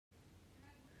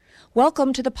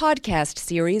Welcome to the podcast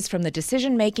series from the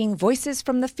Decision Making Voices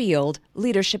from the Field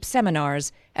Leadership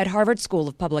Seminars at Harvard School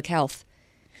of Public Health.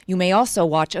 You may also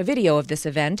watch a video of this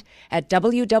event at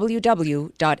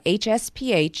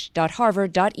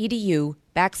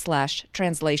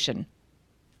www.hsph.harvard.edu/translation.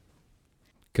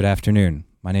 Good afternoon.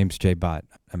 My name's Jay Bott.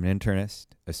 I'm an internist,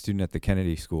 a student at the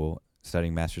Kennedy School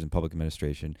studying Master's in Public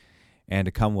Administration, and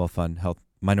a Commonwealth Fund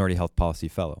Minority Health Policy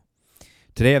Fellow.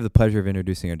 Today I have the pleasure of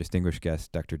introducing our distinguished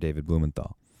guest, Dr. David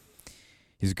Blumenthal.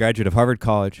 He's a graduate of Harvard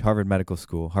College, Harvard Medical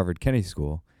School, Harvard Kennedy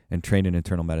School, and trained in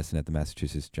internal medicine at the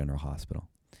Massachusetts General Hospital.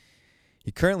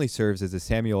 He currently serves as a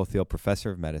Samuel Othell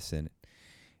Professor of Medicine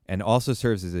and also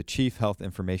serves as a Chief Health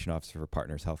Information Officer for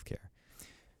Partners Healthcare.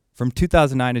 From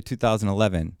 2009 to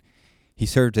 2011, he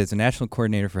served as a National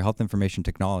Coordinator for Health Information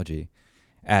Technology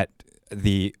at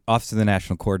the Office of the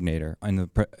National Coordinator in the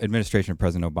administration of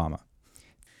President Obama.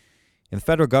 In the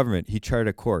federal government, he charted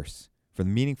a course for the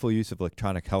meaningful use of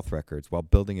electronic health records while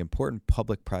building important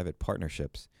public-private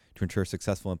partnerships to ensure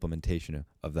successful implementation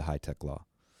of the high-tech law.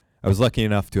 I was lucky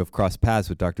enough to have crossed paths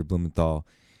with Dr. Blumenthal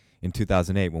in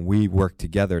 2008 when we worked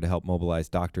together to help mobilize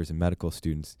doctors and medical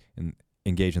students and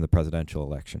engage in the presidential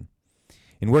election.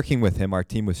 In working with him, our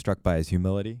team was struck by his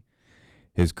humility,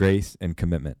 his grace, and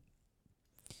commitment.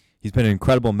 He's been an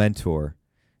incredible mentor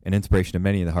and inspiration to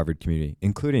many in the Harvard community,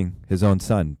 including his own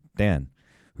son, Dan,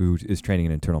 who is training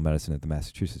in internal medicine at the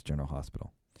Massachusetts General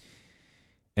Hospital,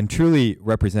 and truly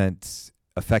represents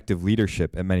effective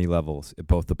leadership at many levels at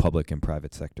both the public and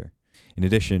private sector. In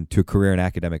addition to a career in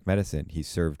academic medicine, he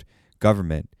served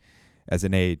government as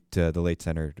an aide to the late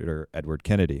Senator Edward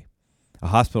Kennedy, a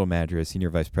hospital manager as senior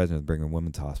vice president of the Brigham and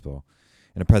Women's Hospital,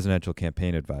 and a presidential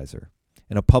campaign advisor,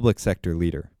 and a public sector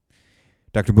leader.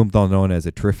 Dr. Blumenthal is known as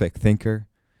a terrific thinker,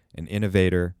 an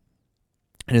innovator,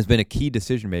 and has been a key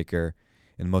decision maker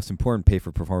in the most important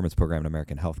pay-for-performance program in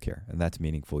American healthcare, and that's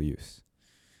meaningful use.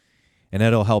 And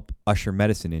that'll help usher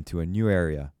medicine into a new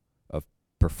area of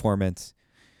performance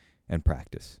and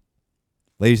practice.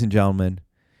 Ladies and gentlemen,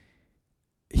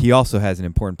 he also has an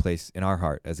important place in our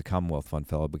heart as a Commonwealth Fund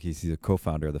Fellow because he's a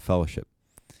co-founder of the fellowship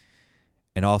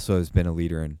and also has been a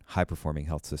leader in high-performing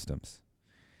health systems.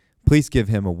 Please give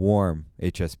him a warm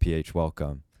HSPH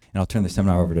welcome, and I'll turn the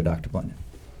seminar over to Dr. Blumenthal.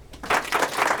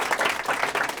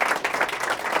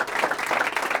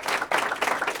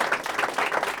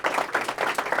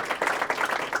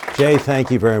 Jay, thank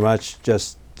you very much.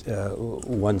 Just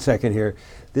 1 second here.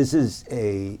 This is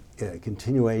a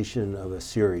continuation of a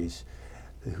series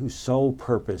whose sole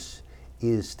purpose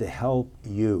is to help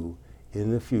you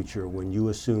in the future when you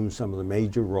assume some of the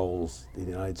major roles in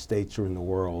the United States or in the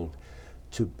world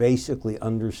to basically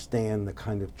understand the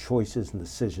kind of choices and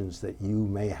decisions that you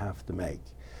may have to make.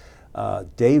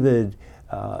 David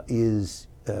is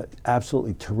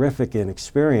absolutely terrific in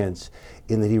experience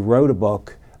in that he wrote a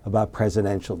book about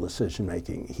presidential decision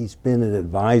making. He's been an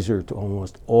advisor to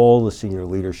almost all the senior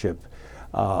leadership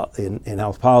in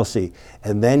health policy,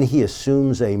 and then he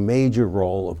assumes a major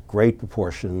role of great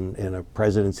proportion in a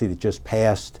presidency that just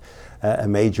passed a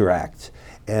major act.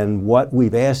 And what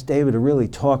we've asked David to really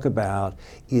talk about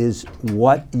is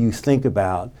what you think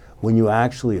about when you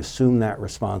actually assume that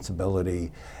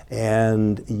responsibility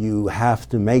and you have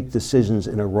to make decisions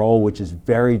in a role which is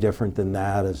very different than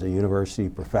that as a university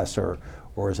professor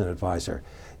or as an advisor.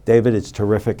 David, it's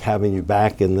terrific having you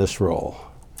back in this role.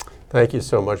 Thank you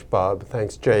so much, Bob.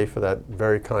 Thanks, Jay, for that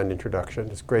very kind introduction.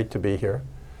 It's great to be here.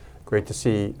 Great to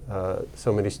see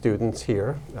so many students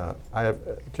here. I have,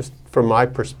 just from my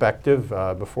perspective,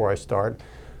 before I start,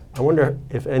 I wonder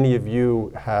if any of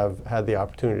you have had the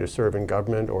opportunity to serve in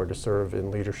government or to serve in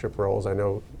leadership roles. I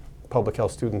know public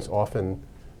health students often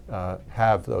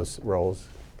have those roles.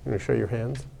 Can you show your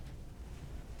hands?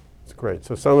 It's great.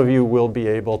 So some of you will be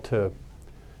able to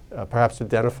perhaps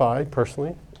identify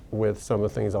personally with some of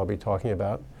the things I'll be talking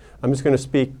about. I'm just going to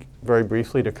speak very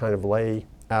briefly to kind of lay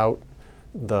out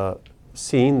the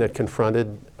scene that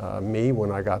confronted me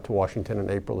when I got to Washington in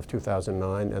April of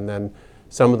 2009, and then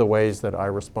some of the ways that I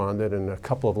responded and a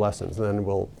couple of lessons, and then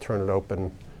we'll turn it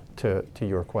open to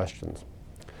your questions.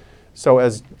 So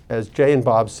as Jay and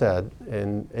Bob said,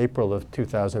 in April of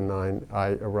 2009,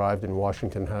 I arrived in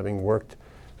Washington having worked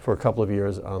for a couple of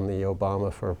years on the Obama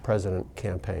for President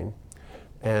campaign.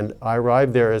 And I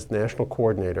arrived there as National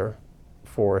Coordinator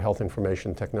for Health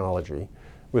Information Technology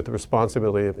with the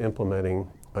responsibility of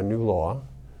implementing a new law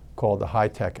called the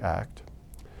HITECH Act.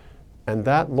 And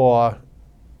that law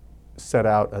set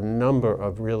out a number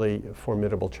of really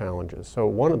formidable challenges. So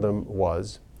one of them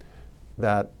was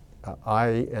that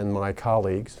I and my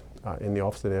colleagues in the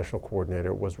Office of the National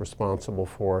Coordinator was responsible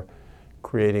for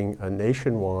creating a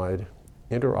nationwide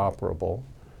interoperable,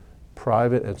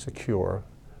 private and secure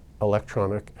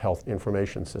electronic health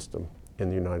information system in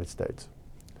the United States.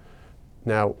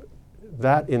 Now,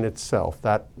 that in itself,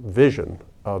 that vision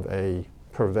of a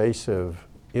pervasive,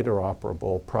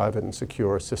 interoperable, private and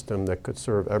secure system that could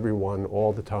serve everyone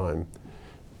all the time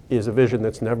is a vision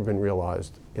that's never been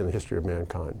realized in the history of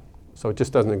mankind. So it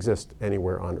just doesn't exist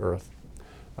anywhere on Earth.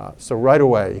 So right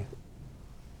away,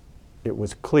 it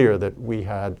was clear that we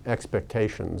had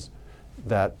expectations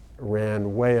that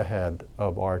ran way ahead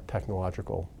of our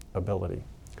technological ability.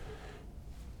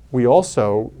 We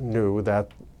also knew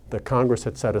that the Congress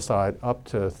had set aside up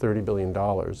to $30 billion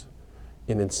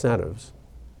in incentives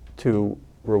to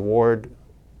reward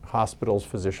hospitals,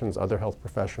 physicians, other health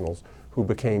professionals who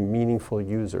became meaningful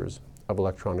users of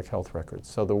electronic health records.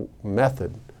 So the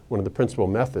method, one of the principal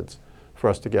methods for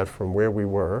us to get from where we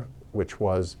were, which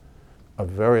was a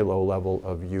very low level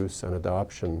of use and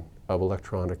adoption of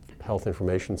electronic health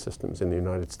information systems in the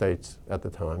United States at the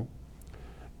time,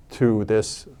 to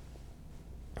this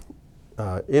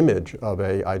image of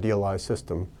an idealized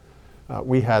system,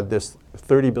 we had this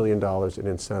 $30 billion in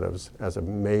incentives as a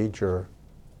major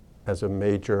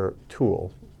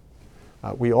tool.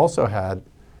 We also had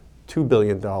 $2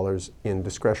 billion in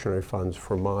discretionary funds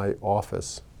for my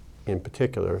office in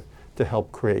particular to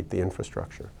help create the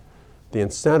infrastructure. The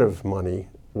incentive money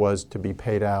was to be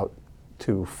paid out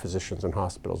to physicians and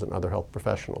hospitals and other health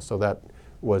professionals. So that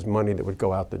was money that would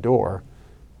go out the door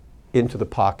into the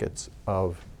pockets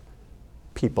of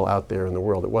people out there in the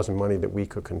world. It wasn't money that we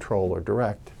could control or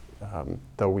direct,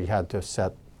 though we had to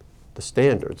set the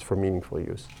standards for meaningful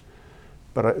use.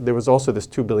 But there was also this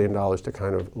 $2 billion to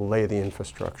kind of lay the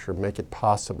infrastructure, make it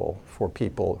possible for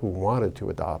people who wanted to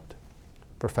adopt,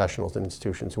 professionals and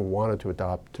institutions who wanted to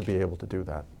adopt, to be able to do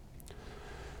that.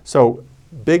 So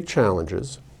big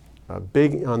challenges,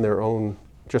 big on their own,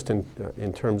 just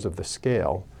in terms of the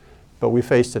scale, but we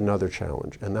faced another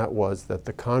challenge, and that was that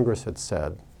the Congress had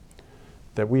said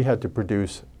that we had to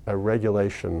produce a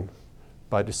regulation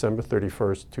by December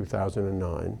 31st,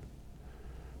 2009,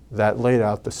 that laid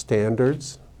out the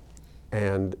standards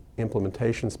and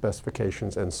implementation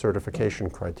specifications and certification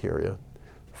criteria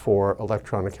for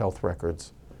electronic health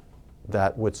records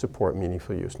that would support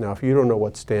meaningful use. Now, if you don't know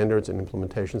what standards and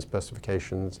implementation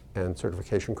specifications and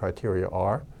certification criteria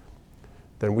are,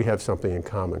 then we have something in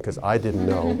common, because I didn't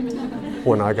know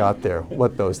when I got there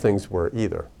what those things were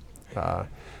either.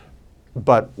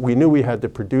 But we knew we had to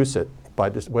produce it by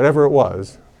whatever it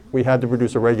was. We had to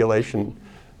produce a regulation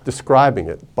describing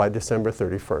it by December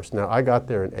 31st. Now, I got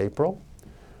there in April,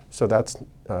 so that's,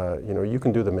 you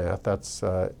can do the math, that's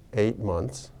 8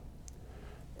 months.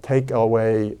 Take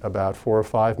away about 4 or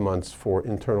 5 months for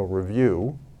internal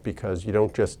review, because you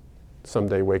don't just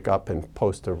someday wake up and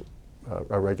post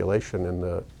a regulation in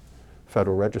the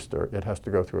Federal Register. It has to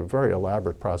go through a very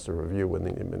elaborate process of review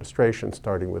within the administration,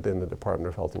 starting within the Department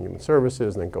of Health and Human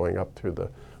Services, and then going up through the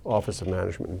Office of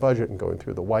Management and Budget, and going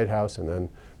through the White House, and then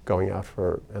going out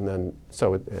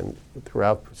so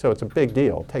it's a big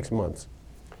deal. It takes months.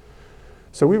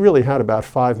 So we really had about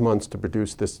 5 months to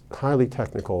produce this highly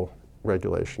technical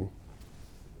regulation.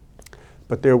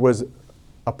 But there was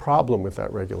a problem with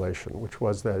that regulation, which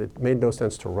was that it made no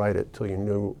sense to write it till you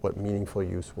knew what meaningful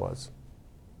use was.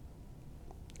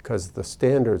 Because the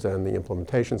standards and the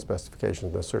implementation specifications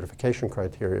and the certification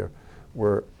criteria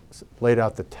laid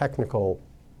out the technical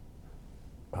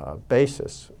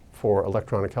basis for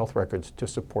electronic health records to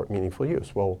support meaningful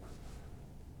use. Well,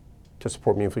 to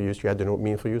support meaningful use, you had to know what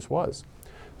meaningful use was.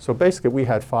 So basically, we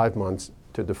had 5 months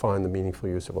to define the meaningful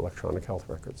use of electronic health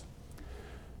records.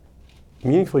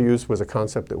 Meaningful use was a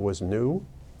concept that was new.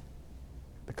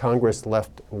 The Congress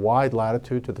left wide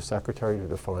latitude to the Secretary to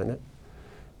define it.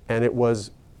 And it was,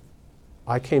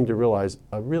 I came to realize,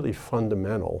 a really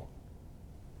fundamental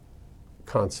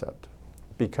concept,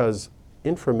 because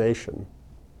information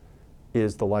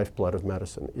is the lifeblood of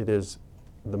medicine. It is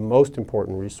the most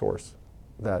important resource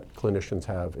that clinicians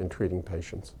have in treating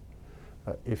patients.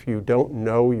 If you don't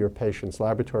know your patient's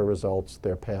laboratory results,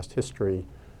 their past history,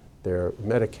 their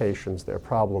medications, their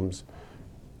problems,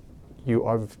 you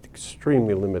are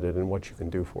extremely limited in what you can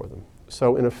do for them.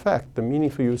 So in effect, the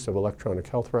meaningful use of electronic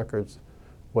health records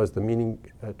was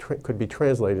could be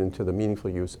translated into the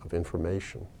meaningful use of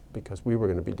information, because we were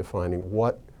going to be defining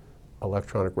what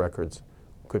electronic records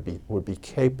would be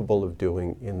capable of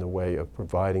doing in the way of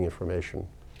providing information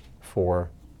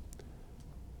for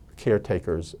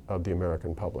caretakers of the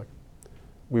American public.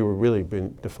 We were really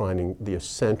defining the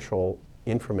essential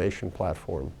information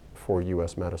platform for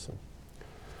U.S. medicine.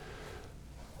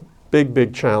 Big,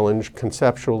 big challenge,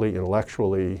 conceptually,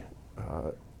 intellectually,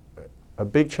 a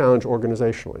big challenge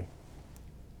organizationally.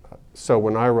 So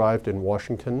when I arrived in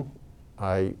Washington,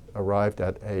 I arrived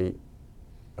at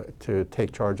to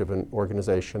take charge of an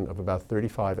organization of about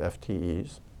 35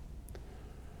 FTEs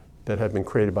that had been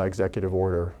created by executive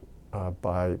order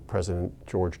by President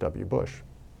George W. Bush.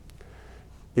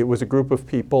 It was a group of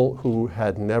people who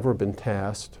had never been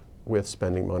tasked with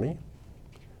spending money,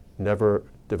 never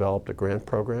developed a grant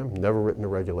program, never written a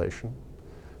regulation.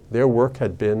 Their work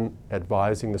had been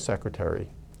advising the secretary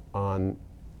on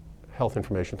health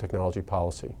information technology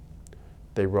policy.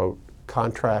 They wrote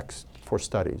contracts for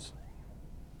studies.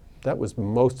 That was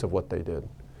most of what they did.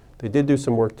 They did do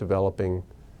some work developing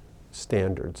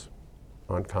standards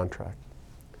on contract.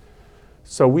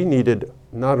 So we needed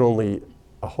not only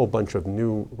a whole bunch of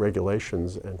new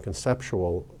regulations and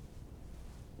conceptual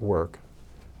work,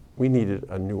 we needed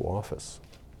a new office,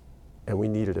 and we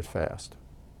needed it fast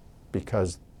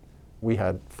because we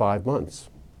had 5 months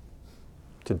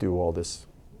to do all this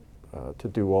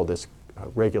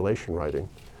regulation writing.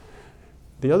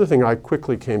 The other thing I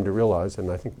quickly came to realize,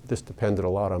 and I think this depended a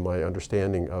lot on my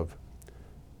understanding of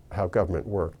how government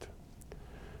worked.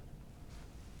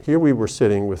 Here we were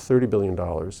sitting with $30 billion,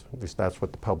 at least that's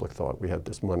what the public thought. We had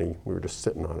this money, we were just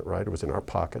sitting on it, right? It was in our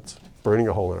pockets, burning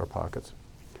a hole in our pockets.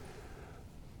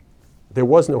 There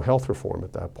was no health reform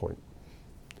at that point.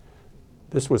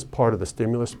 This was part of the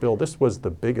stimulus bill. This was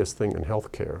the biggest thing in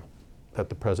health care that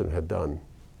the president had done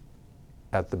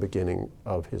at the beginning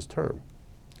of his term.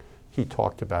 He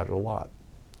talked about it a lot.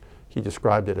 He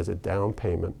described it as a down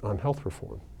payment on health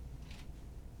reform.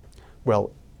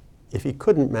 Well, if he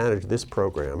couldn't manage this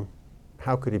program,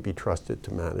 how could he be trusted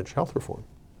to manage health reform?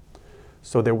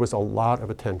 So there was a lot of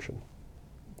attention.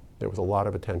 There was a lot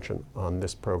of attention on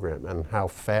this program and how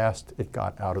fast it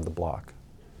got out of the block.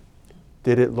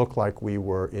 Did it look like we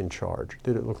were in charge?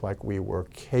 Did it look like we were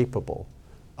capable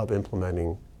of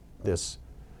implementing this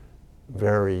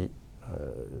very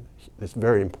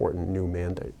important new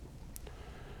mandate?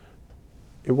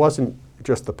 It wasn't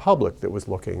just the public that was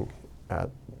looking at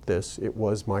this, it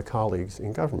was my colleagues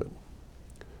in government.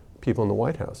 People in the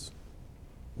White House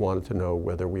wanted to know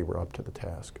whether we were up to the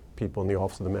task. People in the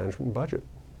Office of the Management and Budget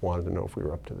wanted to know if we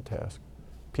were up to the task.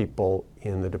 People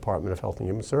in the Department of Health and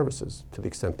Human Services, to the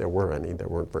extent there were any, there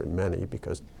weren't very many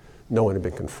because no one had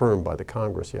been confirmed by the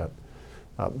Congress yet,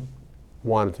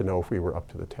 wanted to know if we were up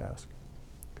to the task.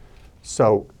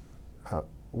 So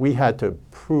we had to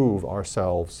prove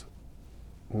ourselves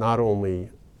not only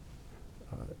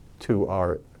to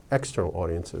our external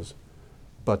audiences,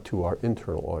 but to our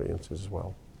internal audiences as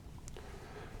well.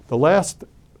 The last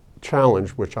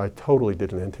challenge, which I totally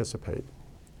didn't anticipate,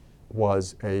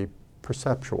 was a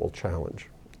perceptual challenge.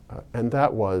 And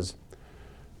that was,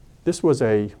 this was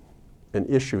an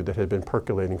issue that had been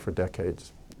percolating for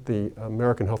decades. The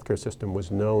American healthcare system was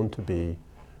known to be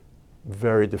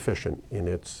very deficient in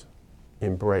its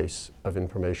embrace of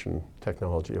information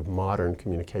technology, of modern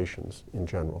communications in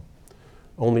general.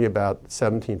 Only about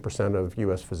 17% of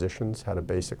US physicians had a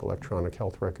basic electronic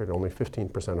health record, only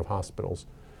 15% of hospitals.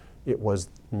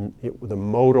 The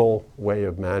modal way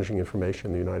of managing information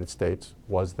in the United States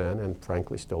was then, and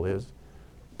frankly still is,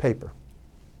 paper.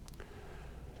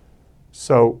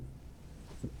 So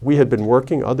we had been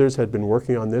working, others had been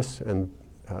working on this, and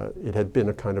it had been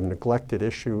a kind of neglected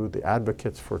issue. The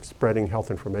advocates for spreading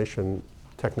health information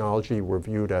technology were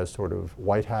viewed as sort of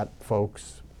white hat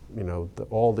folks. You know,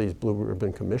 all these blue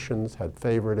ribbon commissions had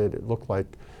favored it. It looked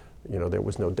like, you know, there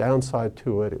was no downside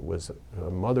to it. It was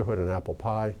motherhood and apple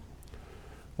pie.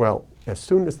 Well, as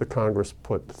soon as the Congress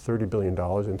put $30 billion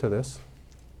into this,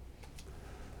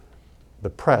 the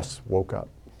press woke up.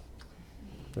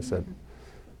 They said,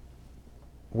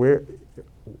 where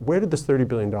did this $30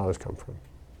 billion come from?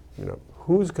 You know,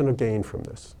 who's going to gain from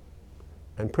this?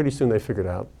 And pretty soon they figured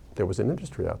out there was an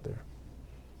industry out there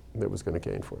that was going to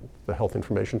gain from it, the health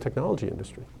information technology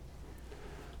industry.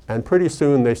 And pretty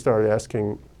soon they started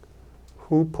asking,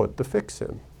 who put the fix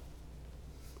in?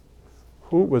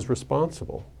 Who was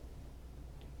responsible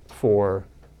for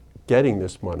getting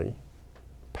this money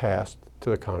passed to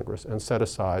the Congress and set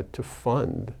aside to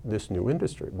fund this new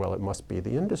industry? Well, it must be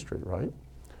the industry, right?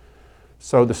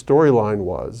 So the storyline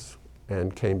was,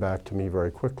 and came back to me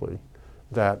very quickly,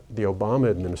 that the Obama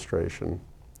administration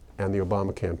and the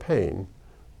Obama campaign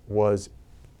was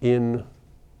in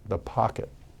the pocket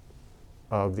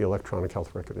of the electronic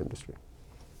health record industry.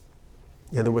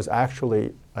 And there was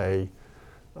actually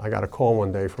I got a call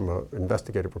one day from an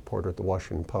investigative reporter at the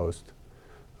Washington Post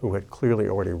who had clearly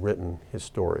already written his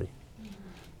story,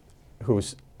 who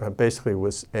basically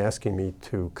was asking me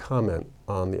to comment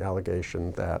on the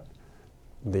allegation that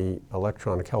the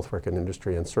electronic health record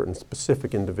industry and certain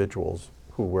specific individuals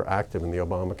who were active in the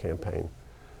Obama campaign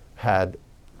had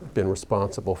been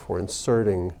responsible for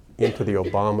inserting into the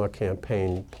Obama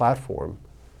campaign platform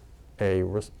a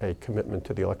commitment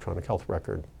to the electronic health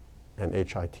record and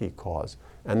HIT cause,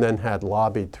 and then had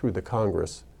lobbied through the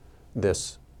Congress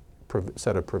this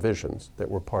set of provisions that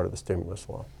were part of the stimulus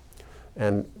law.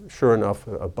 And sure enough,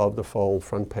 above the fold,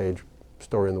 front page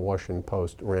story in the Washington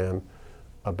Post ran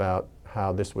about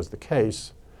how this was the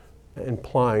case,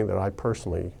 implying that I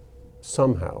personally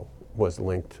somehow was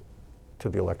linked to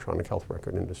the electronic health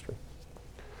record industry.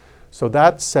 So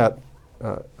that set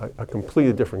a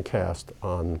completely different cast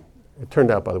on. It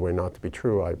turned out, by the way, not to be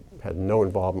true. I had no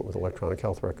involvement with electronic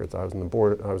health records. I was on the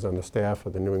board, I was on the staff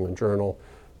of the New England Journal.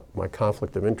 My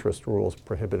conflict of interest rules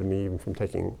prohibited me even from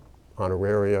taking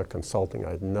honoraria, consulting.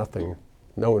 I had nothing,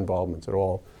 no involvements at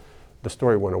all. The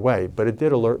story went away, but it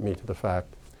did alert me to the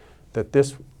fact that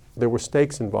there were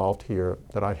stakes involved here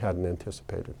that I hadn't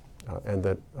anticipated, and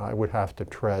that I would have to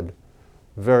tread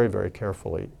very, very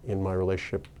carefully in my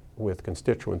relationship with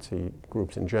constituency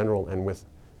groups in general and with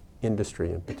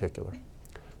industry in particular.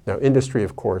 Now, industry,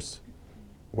 of course,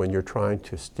 when you're trying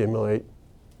to stimulate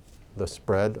the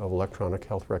spread of electronic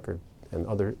health record and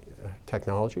other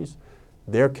technologies,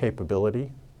 their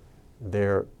capability,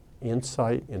 their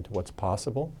insight into what's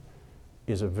possible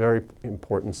is a very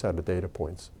important set of data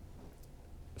points.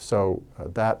 So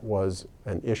that was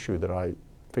an issue that I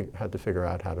had to figure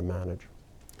out how to manage.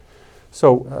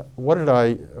 So what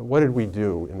did we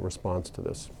do in response to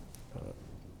this?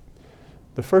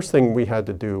 The first thing we had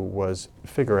to do was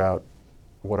figure out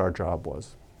what our job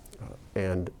was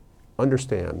and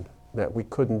understand that we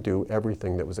couldn't do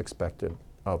everything that was expected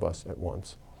of us at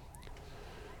once.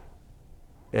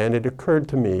 And it occurred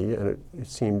to me, and it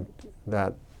seemed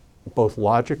that both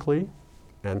logically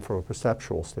and from a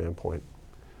perceptual standpoint,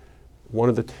 one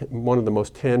of the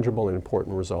most tangible and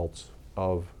important results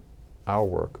of our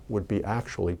work would be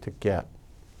actually to get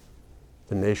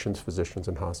the nation's physicians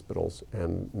and hospitals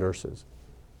and nurses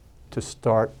to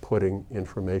start putting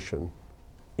information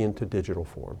into digital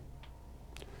form.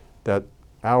 That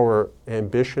our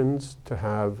ambitions to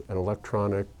have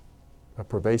a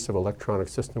pervasive electronic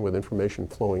system with information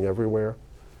flowing everywhere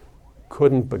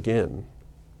couldn't begin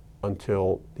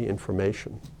until the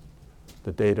information,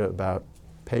 the data about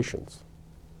patients,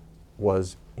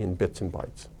 was in bits and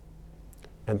bytes.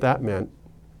 And that meant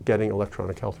getting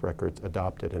electronic health records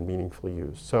adopted and meaningfully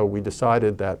used. So we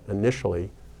decided that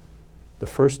initially the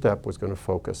first step was going to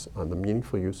focus on the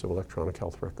meaningful use of electronic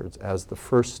health records as the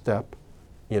first step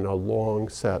in a long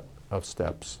set of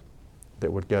steps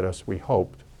that would get us, we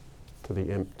hoped, to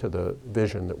the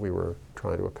vision that we were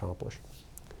trying to accomplish.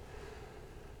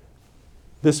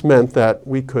 This meant that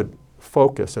we could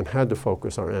focus and had to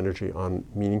focus our energy on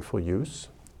meaningful use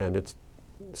and its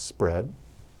spread.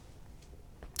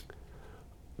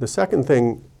 The second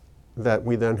thing that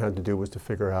we then had to do was to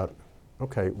figure out,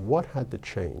 okay, what had to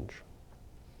change?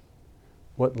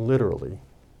 What literally,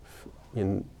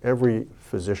 in every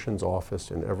physician's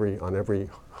office, on every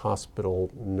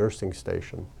hospital nursing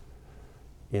station,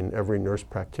 in every nurse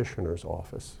practitioner's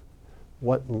office,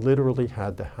 what literally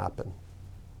had to happen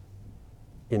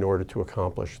in order to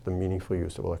accomplish the meaningful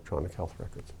use of electronic health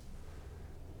records?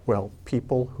 Well,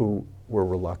 people who were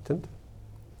reluctant,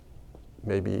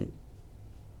 maybe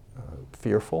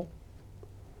fearful,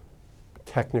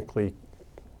 technically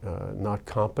not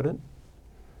competent,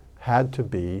 had to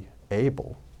be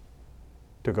able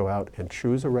to go out and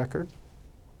choose a record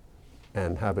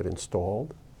and have it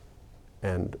installed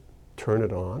and turn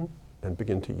it on and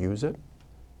begin to use it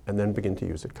and then begin to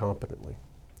use it competently.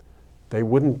 They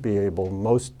wouldn't be able,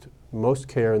 most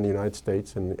care in the United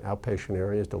States in the outpatient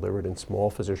area is delivered in small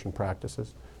physician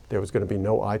practices. There was going to be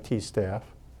no IT staff.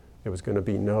 There was going to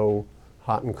be no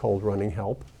hot and cold running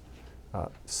help.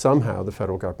 Somehow the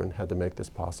federal government had to make this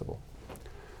possible.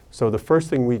 So the first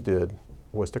thing we did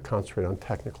was to concentrate on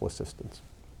technical assistance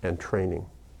and training.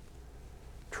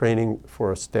 Training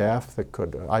for a staff that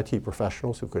could, IT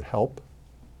professionals who could help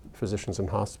physicians in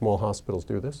small hospitals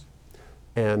do this,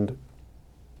 and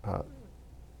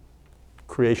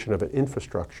creation of an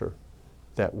infrastructure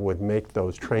that would make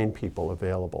those trained people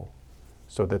available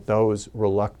so that those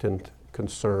reluctant,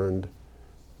 concerned,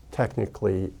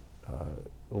 technically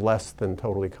less than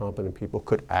totally competent people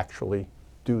could actually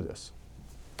do this.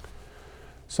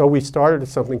 So we started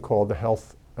something called the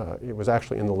health, it was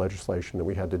actually in the legislation that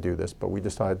we had to do this, but we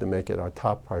decided to make it our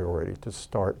top priority to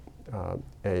start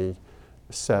a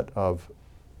set of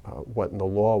what in the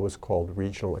law was called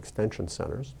regional extension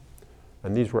centers.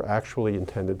 And these were actually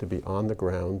intended to be on the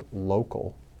ground,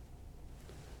 local,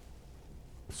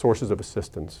 sources of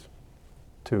assistance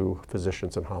to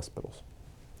physicians and hospitals.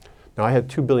 Now, I had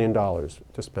 $2 billion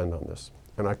to spend on this,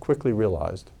 and I quickly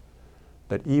realized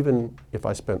that even if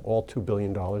I spent all $2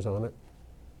 billion on it,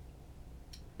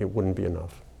 it wouldn't be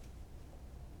enough.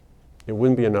 It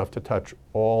wouldn't be enough to touch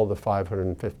all the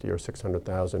 550 or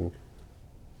 600,000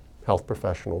 health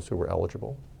professionals who were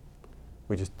eligible.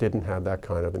 We just didn't have that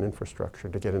kind of an infrastructure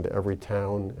to get into every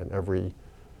town and every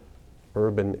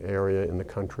urban area in the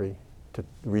country, to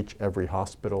reach every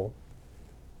hospital,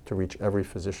 to reach every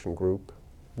physician group.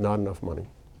 Not enough money.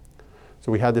 So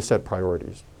we had to set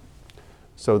priorities.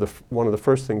 So one of the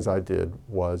first things I did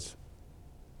was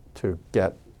to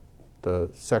get the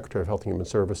Secretary of Health and Human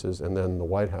Services and then the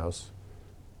White House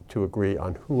to agree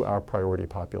on who our priority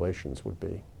populations would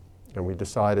be. And we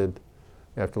decided,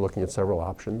 after looking at several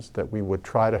options, that we would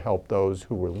try to help those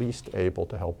who were least able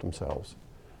to help themselves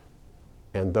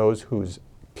and those whose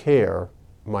care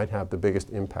might have the biggest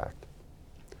impact.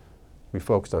 We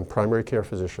focused on primary care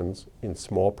physicians in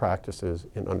small practices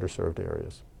in underserved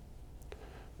areas.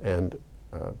 And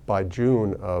by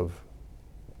June of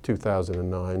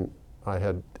 2009, I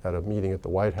had, at a meeting at the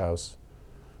White House,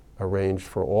 arranged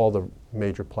for all the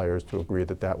major players to agree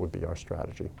that that would be our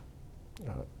strategy.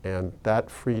 And that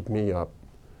freed me up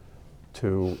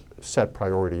to set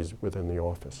priorities within the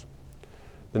office.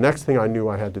 The next thing I knew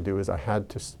I had to do is I had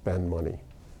to spend money.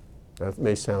 That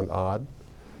may sound odd,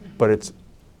 but it's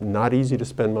not easy to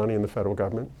spend money in the federal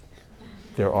government.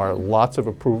 There are lots of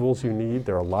approvals you need.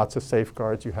 There are lots of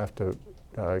safeguards you have to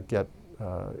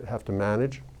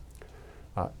manage.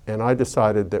 And I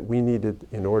decided that we needed,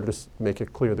 in order to make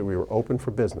it clear that we were open for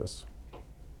business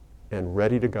and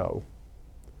ready to go,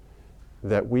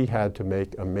 that we had to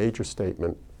make a major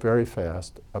statement very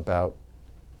fast about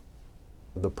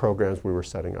the programs we were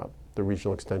setting up. The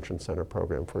Regional Extension Center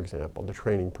program, for example, the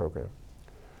training program.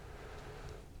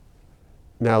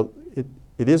 Now,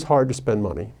 it is hard to spend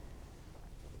money,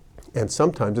 and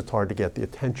sometimes it's hard to get the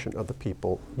attention of the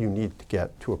people you need to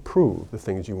get to approve the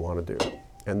things you want to do.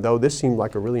 And though this seemed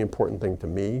like a really important thing to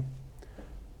me,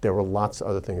 there were lots of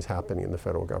other things happening in the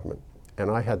federal government. And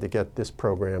I had to get this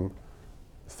program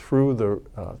through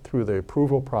the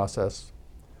approval process,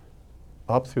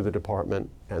 up through the department,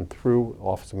 and through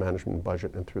Office of Management and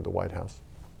Budget, and through the White House.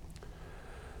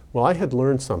 Well, I had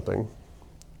learned something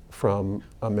from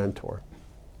a mentor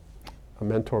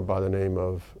by the name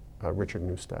of Richard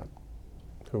Neustadt,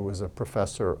 who was a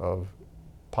professor of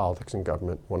politics and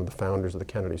government, one of the founders of the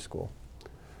Kennedy School.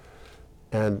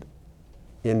 And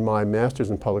in my master's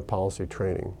in public policy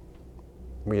training,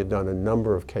 we had done a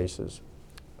number of cases,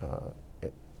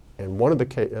 and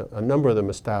a number of them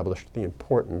established the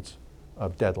importance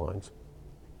of deadlines.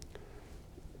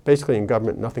 Basically, in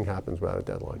government, nothing happens without a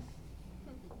deadline.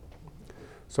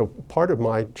 So part of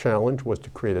my challenge was to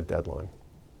create a deadline.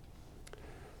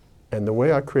 And the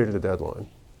way I created a deadline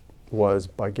was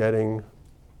by getting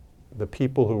the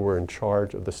people who were in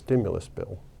charge of the stimulus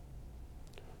bill,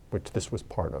 which this was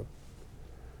part of,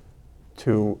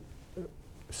 to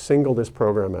single this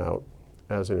program out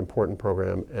as an important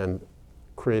program and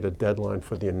create a deadline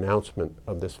for the announcement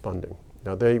of this funding.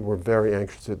 Now, they were very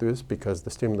anxious to do this because the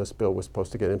stimulus bill was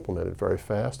supposed to get implemented very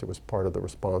fast. It was part of the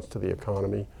response to the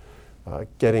economy.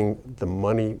 Getting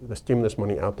the stimulus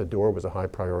money out the door was a high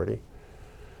priority.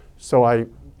 So I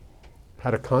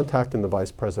had a contact in the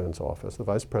Vice President's office. The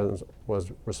Vice President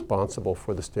was responsible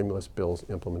for the stimulus bill's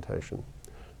implementation.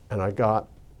 And I got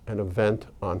an event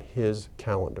on his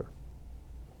calendar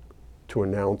to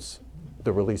announce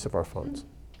the release of our funds.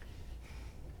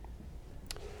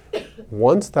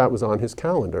 Once that was on his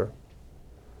calendar,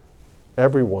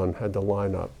 everyone had to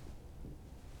line up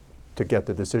to get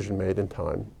the decision made in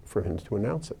time for him to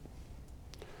announce it.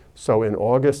 So in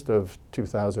August of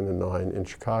 2009 in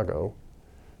Chicago,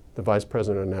 the Vice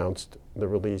President announced the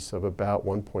release of about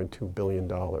 $1.2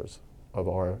 billion of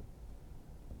our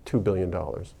 $2 billion,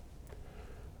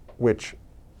 which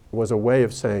was a way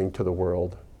of saying to the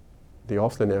world, the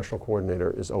Office of the National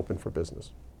Coordinator is open for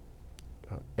business.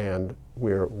 And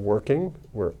we're working,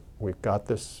 we've got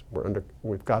this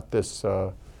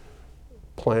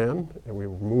plan, and we're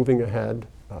moving ahead,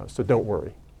 so don't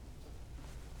worry.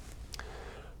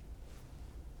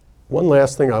 One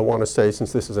last thing I want to say,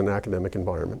 since this is an academic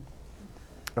environment.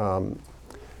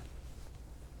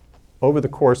 Over the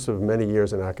course of many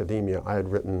years in academia, I had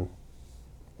written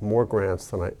more grants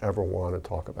than I ever want to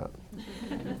talk about.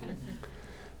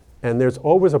 And there's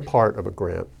always a part of a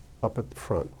grant up at the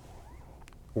front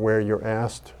where you're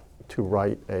asked to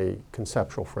write a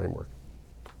conceptual framework,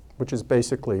 which is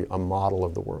basically a model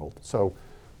of the world. So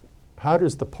how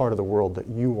does the part of the world that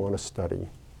you want to study,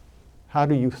 how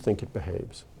do you think it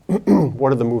behaves?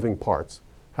 What are the moving parts?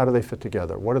 How do they fit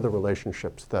together? What are the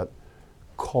relationships that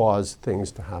cause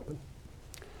things to happen?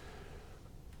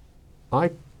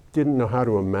 I didn't know how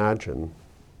to imagine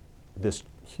this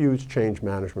huge change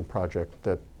management project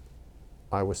that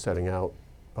I was setting out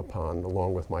upon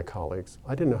along with my colleagues.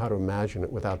 I didn't know how to imagine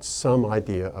it without some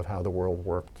idea of how the world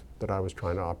worked that I was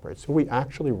trying to operate. So we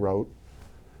actually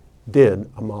did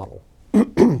a model.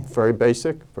 Very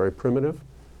basic, very primitive,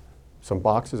 some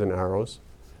boxes and arrows,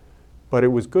 but it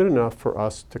was good enough for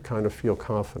us to kind of feel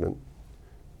confident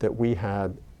that we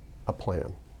had a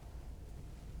plan.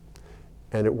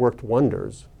 And it worked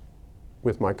wonders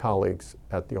with my colleagues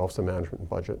at the Office of Management and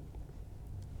Budget,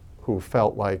 who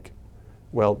felt like,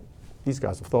 well, these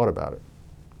guys have thought about it.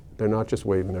 They're not just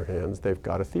waving their hands, they've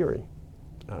got a theory.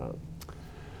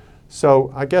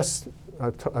 So I guess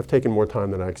I've taken more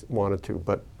time than I wanted to,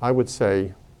 but I would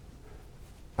say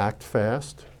act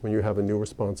fast when you have a new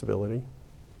responsibility.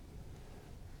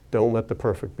 Don't let the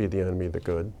perfect be the enemy of the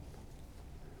good.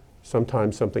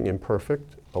 Sometimes something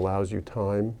imperfect allows you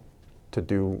time to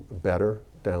do better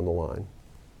down the line.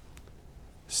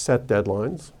 Set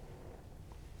deadlines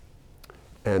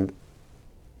and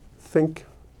think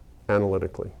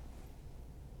analytically.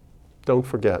 Don't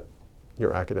forget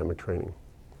your academic training.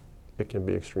 It can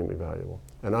be extremely valuable.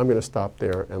 And I'm going to stop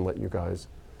there and let you guys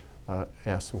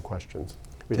ask some questions.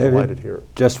 We'd be delighted here.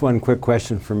 Just one quick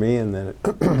question for me, and then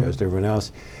it goes to everyone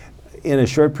else. In a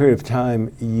short period of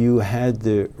time, you had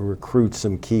to recruit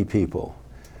some key people.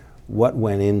 What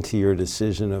went into your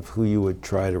decision of who you would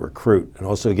try to recruit? And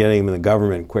also getting them in the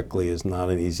government quickly is not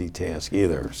an easy task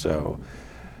either. So,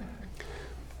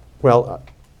 well,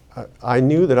 I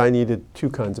knew that I needed two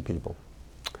kinds of people.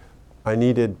 I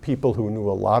needed people who knew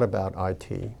a lot about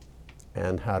IT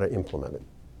and how to implement it.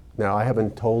 Now, I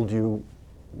haven't told you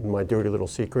my dirty little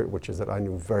secret, which is that I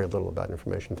knew very little about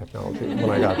information technology when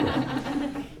I got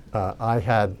there.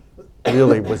 I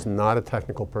really was not a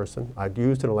technical person. I'd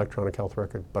used an electronic health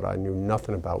record, but I knew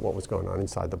nothing about what was going on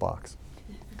inside the box.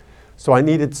 So I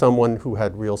needed someone who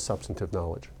had real substantive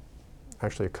knowledge,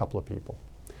 actually a couple of people.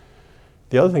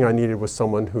 The other thing I needed was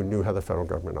someone who knew how the federal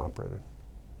government operated.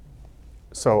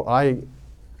 So I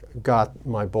got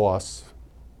my boss,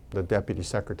 the deputy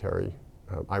secretary.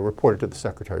 I reported to the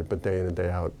secretary, but day in and day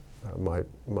out,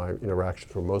 my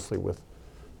interactions were mostly with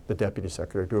the deputy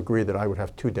secretary to agree that I would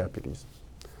have two deputies.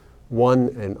 One,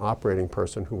 an operating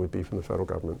person who would be from the federal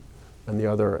government, and the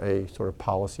other, a sort of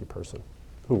policy person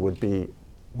who would be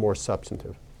more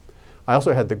substantive. I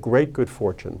also had the great good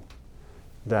fortune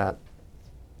that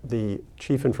the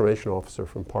chief information officer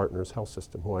from Partners Health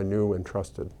System, who I knew and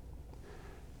trusted,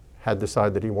 had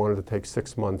decided that he wanted to take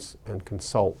 6 months and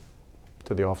consult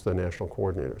to the Office of the National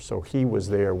Coordinator. So he was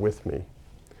there with me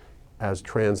as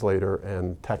translator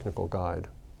and technical guide.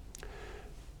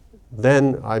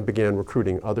 Then I began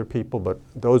recruiting other people, but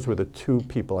those were the two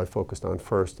people I focused on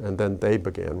first, and then they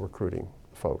began recruiting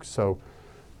folks. So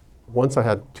once I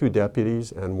had two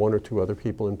deputies and one or two other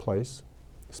people in place,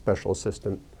 special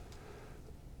assistant,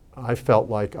 I felt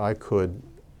like I could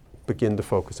begin to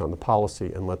focus on the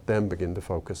policy and let them begin to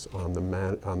focus on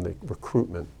the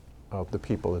recruitment of the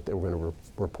people that they were going to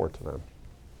report to them.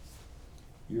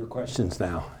 Your questions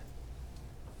now.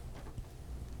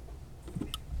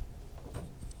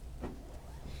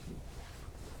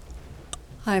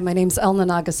 Hi, my name's Elna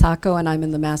Nagasako, and I'm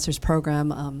in the master's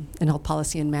program in health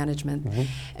policy and management. Mm-hmm.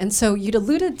 And so you'd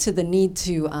alluded to the need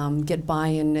to get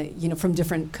buy-in, from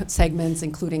different segments,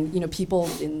 including, people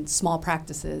in small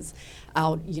practices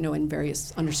out, in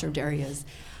various underserved areas.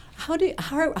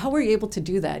 How were you able to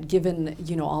do that, given,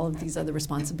 all of these other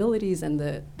responsibilities and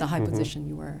the high mm-hmm. position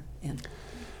you were in?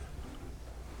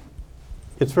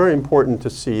 It's very important to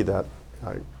see that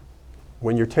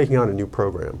when you're taking on a new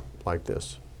program like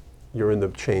this, you're in the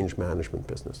change management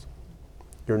business.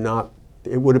 You're not,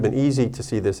 it would have been easy to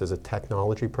see this as a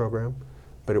technology program,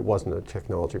 but it wasn't a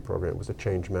technology program, it was a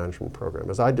change management program.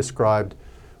 As I described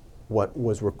what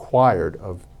was required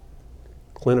of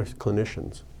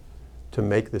clinicians to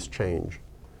make this change,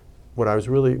 what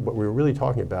we were really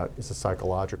talking about is a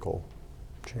psychological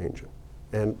change.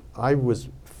 And I was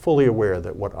fully aware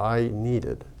that what we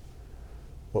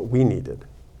needed,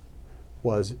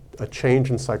 was a change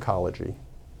in psychology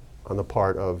on the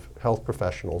part of health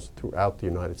professionals throughout the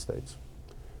United States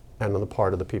and on the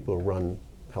part of the people who run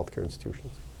healthcare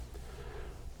institutions.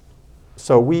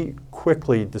 So we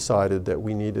quickly decided that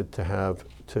we needed to have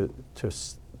to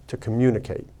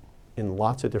communicate in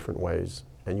lots of different ways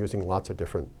and using lots of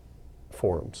different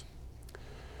forums.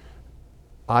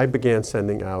 I began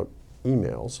sending out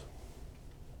emails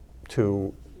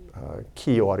to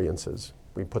key audiences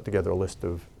We put together a list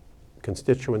of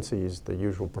constituencies, the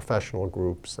usual professional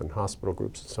groups and hospital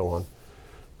groups and so on.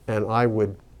 And I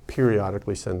would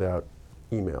periodically send out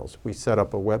emails. We set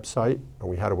up a website, and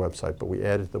we had a website, but we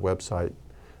added to the website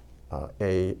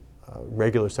a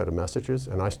regular set of messages,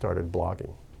 and I started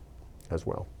blogging as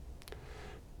well.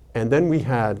 And then we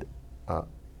had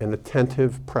an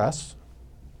attentive press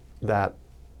that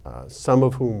some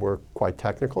of whom were quite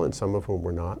technical and some of whom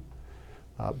were not.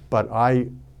 But I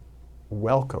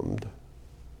welcomed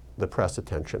the press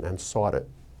attention and sought it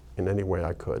in any way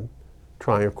I could,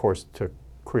 trying, of course, to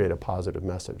create a positive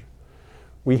message.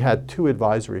 We had 2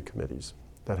 advisory committees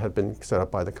that had been set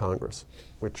up by the Congress,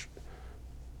 which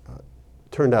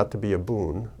turned out to be a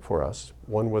boon for us.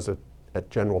 One was a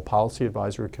General Policy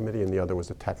Advisory Committee, and the other was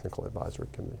a Technical Advisory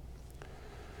Committee.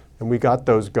 And we got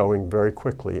those going very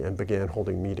quickly and began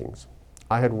holding meetings.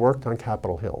 I had worked on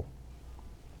Capitol Hill,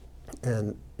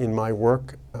 and in my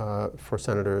work for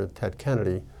Senator Ted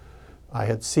Kennedy, I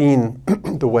had seen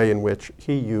the way in which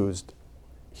he used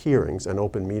hearings and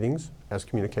open meetings as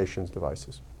communications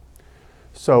devices.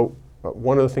 So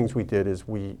one of the things we did is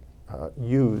we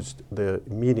used the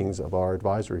meetings of our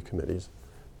advisory committees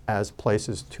as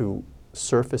places to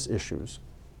surface issues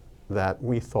that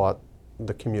we thought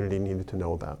the community needed to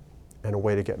know about, and a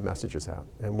way to get messages out.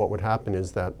 And what would happen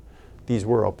is that these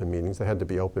were open meetings. They had to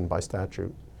be open by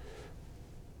statute.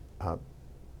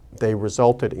 They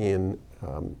resulted in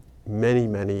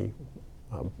many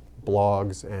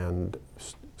blogs and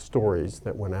stories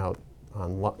that went out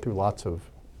on through lots of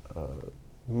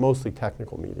mostly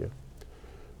technical media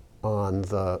on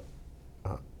the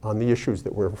issues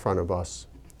that were in front of us.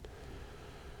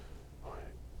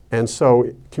 And so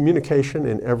communication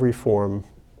in every form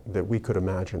that we could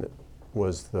imagine it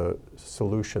was the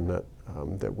solution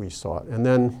that we sought. And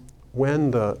then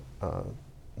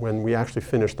when we actually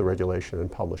finished the regulation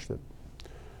and published it,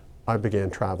 I began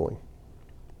traveling.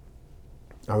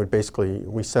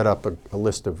 We set up a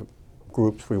list of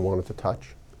groups we wanted to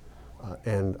touch,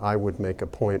 and I would make a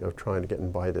point of trying to get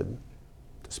invited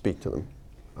to speak to them.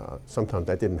 Sometimes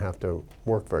I didn't have to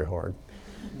work very hard.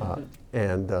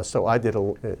 So I did,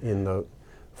 in the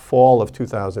fall of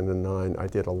 2009, I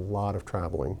did a lot of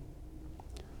traveling,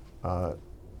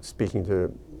 speaking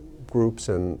to groups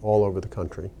and all over the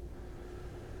country.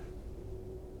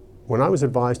 When I was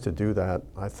advised to do that,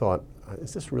 I thought,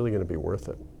 is this really going to be worth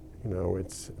it? You know,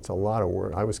 it's a lot of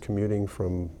work. I was commuting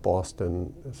from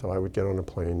Boston, so I would get on a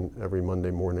plane every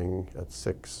Monday morning at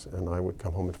 6, and I would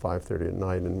come home at 5:30 at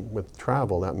night. And with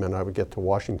travel, that meant I would get to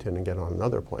Washington and get on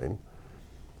another plane,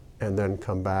 and then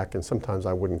come back. And sometimes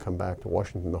I wouldn't come back to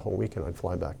Washington the whole weekend. I'd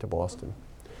fly back to Boston.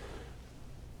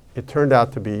 It turned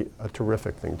out to be a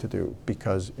terrific thing to do,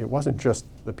 because it wasn't just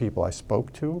the people I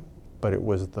spoke to, but it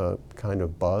was the kind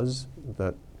of buzz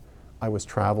that I was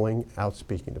traveling out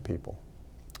speaking to people.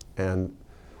 And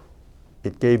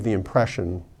it gave the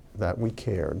impression that we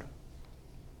cared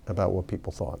about what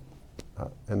people thought.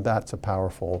 And that's a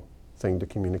powerful thing to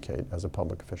communicate as a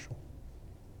public official.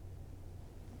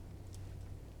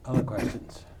 Other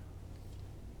questions?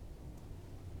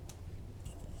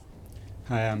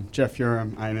 Hi, I'm Jeff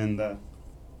Urim. I'm in the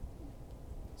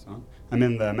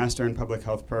Master in Public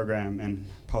Health Program in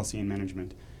Policy and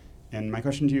Management. And my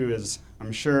question to you is,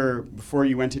 I'm sure before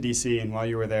you went to DC and while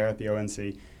you were there at the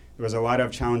ONC, there was a lot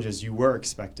of challenges you were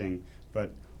expecting,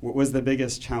 but what was the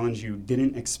biggest challenge you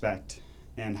didn't expect,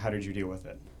 and how did you deal with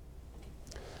it?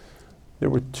 There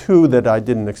were 2 that I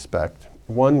didn't expect.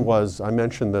 One was, I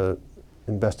mentioned the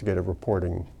investigative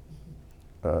reporting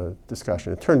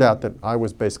discussion. It turned out that I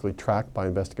was basically tracked by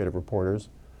investigative reporters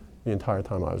the entire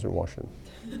time I was in Washington.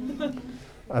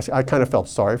 I kind of felt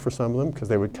sorry for some of them, because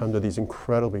they would come to these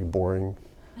incredibly boring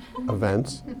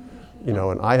events, you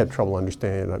know, and I had trouble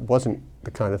understanding it wasn't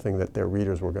the kind of thing that their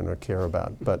readers were going to care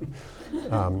about. But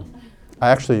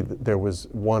there was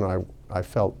one I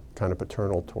felt kind of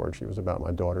paternal toward. She was about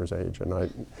my daughter's age, and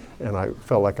I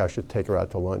felt like I should take her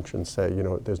out to lunch and say, you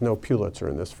know, there's no Pulitzer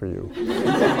in this for you.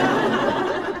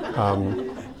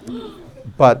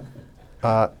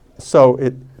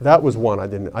 That was one I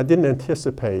didn't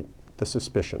anticipate the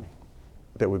suspicion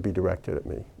that would be directed at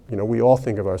me. You know, we all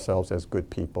think of ourselves as good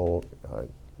people.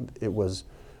 It was,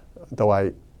 though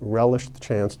I relished the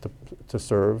chance to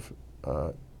serve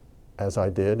as I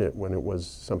did when it was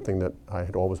something that I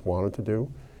had always wanted to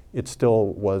do, it still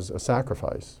was a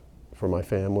sacrifice for my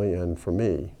family and for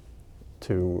me,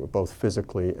 to both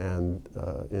physically and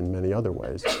in many other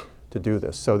ways, to do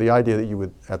this. So the idea that you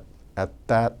would at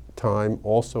that time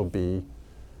also be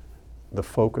the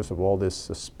focus of all this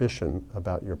suspicion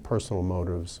about your personal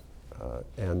motives,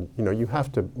 and you know, you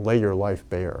have to lay your life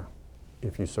bare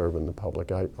if you serve in the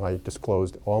public. I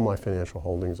disclosed all my financial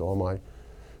holdings, all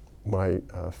my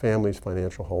family's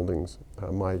financial holdings.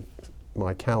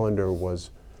 My calendar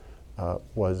was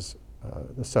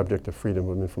the subject of Freedom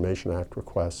of Information Act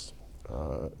requests,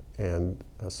 and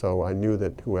so I knew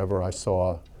that whoever I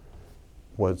saw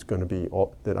was going to be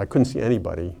that I couldn't see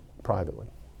anybody privately,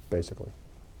 basically.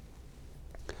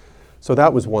 So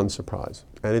that was one surprise,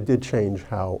 and it did change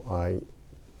how I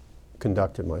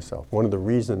conducted myself. One of the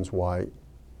reasons why,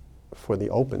 for the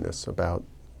openness about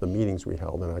the meetings we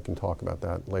held, and I can talk about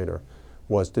that later,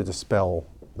 was to dispel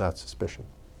that suspicion.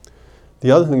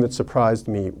 The other thing that surprised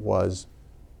me was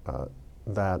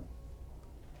that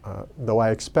though I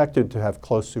expected to have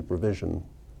close supervision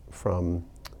from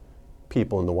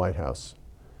people in the White House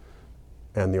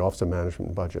and the Office of Management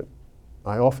and Budget,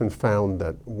 I often found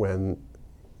that when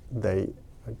they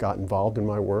got involved in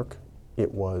my work, it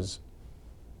was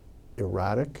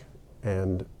erratic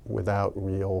and without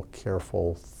real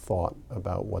careful thought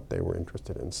about what they were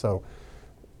interested in. So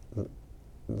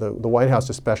the White House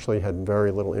especially had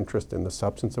very little interest in the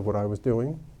substance of what I was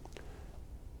doing.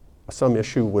 Some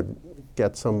issue would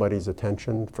get somebody's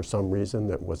attention for some reason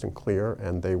that wasn't clear,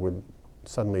 and they would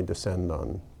suddenly descend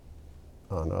on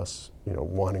us,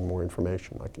 wanting more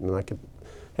information.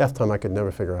 Half the time I could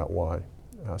never figure out why.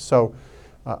 So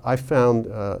I found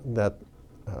that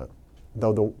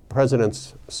though the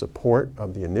President's support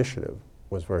of the initiative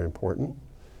was very important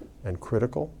and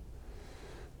critical,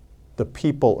 the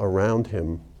people around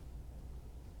him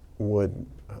were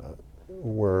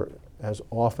as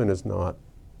often as not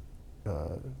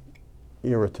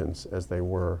irritants as they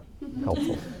were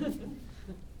helpful.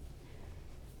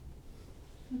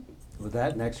 With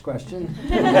that, next question.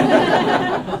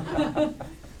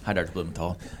 Hi, Dr.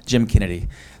 Blumenthal. Jim Kennedy.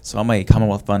 So I'm a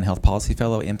Commonwealth Fund Health Policy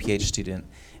Fellow, MPH student,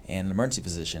 and an emergency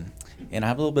physician. And I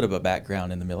have a little bit of a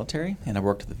background in the military, and I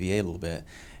worked at the VA a little bit.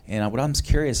 And what I'm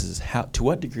curious is to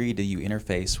what degree do you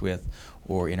interface with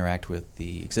or interact with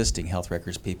the existing health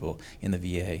records people in the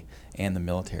VA and the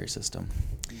military system?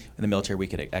 In the military, we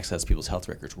could access people's health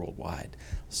records worldwide.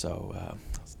 So I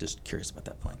was just curious about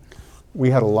that point.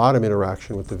 We had a lot of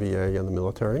interaction with the VA and the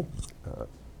military,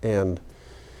 and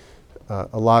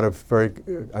a lot of very,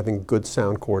 I think, good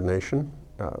sound coordination.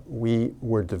 We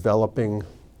were developing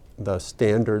the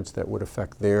standards that would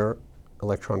affect their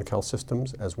electronic health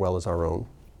systems as well as our own.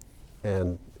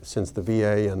 And since the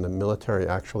VA and the military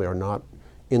actually are not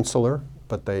insular,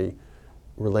 but they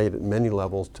relate at many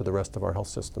levels to the rest of our health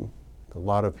system. A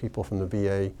lot of people from the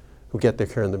VA who get their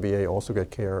care in the VA also get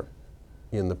care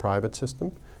in the private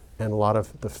system, and a lot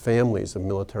of the families of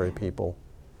military people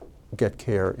get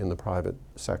care in the private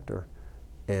sector,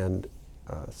 and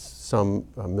some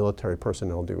military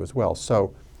personnel do as well.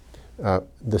 So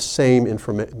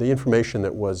the information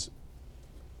that was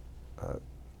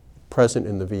present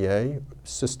in the VA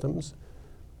systems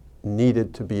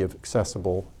needed to be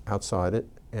accessible outside it,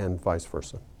 and vice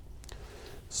versa.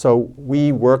 So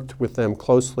we worked with them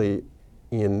closely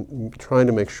in trying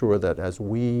to make sure that as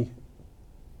we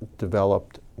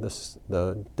developed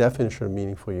the definition of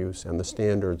meaningful use and the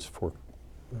standards for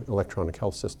electronic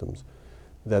health systems,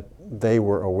 that they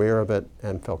were aware of it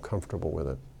and felt comfortable with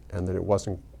it, and that it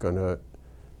wasn't going to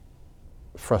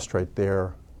frustrate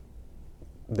their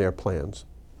plans.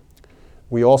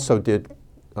 We also did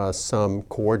some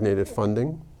coordinated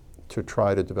funding to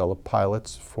try to develop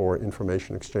pilots for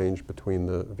information exchange between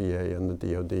the VA and the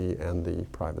DoD and the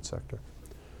private sector.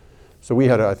 So we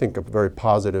had, I think, a very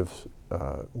positive,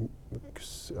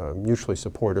 mutually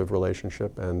supportive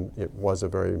relationship, and it was a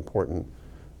very important,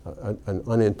 an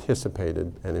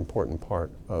unanticipated and important part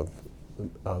of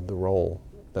the role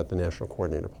that the National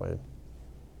Coordinator played.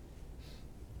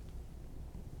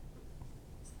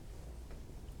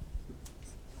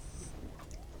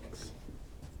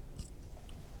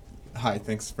 Hi,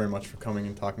 thanks very much for coming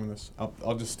and talking with us.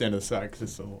 I'll just stand to the side because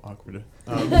it's a little awkward.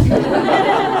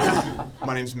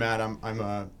 My name's Matt. I'm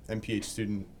a MPH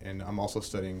student, and I'm also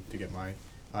studying to get my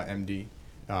MD.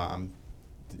 I'm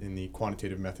in the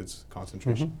quantitative methods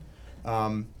concentration.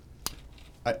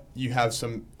 You have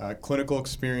some clinical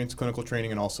experience, clinical training,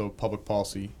 and also public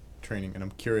policy training, and I'm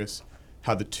curious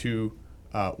how the two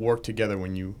work together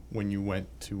when you went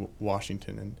to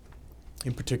Washington, and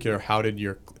in particular, how did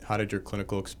your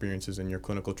clinical experiences and your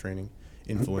clinical training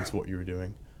influence what you were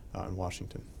doing in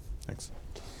Washington? Thanks.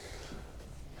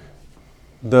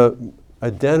 The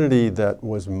identity that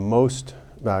was most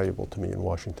valuable to me in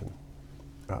Washington,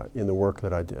 in the work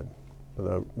that I did,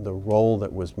 the role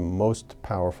that was most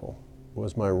powerful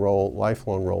was my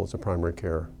lifelong role as a primary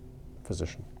care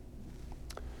physician.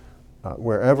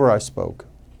 Wherever I spoke,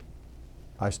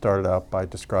 I started out by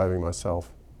describing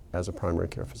myself as a primary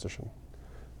care physician,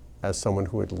 as someone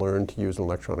who had learned to use an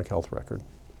electronic health record,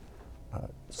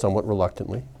 somewhat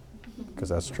reluctantly, because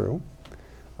that's true,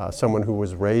 someone who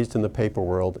was raised in the paper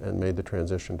world and made the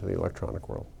transition to the electronic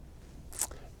world,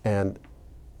 and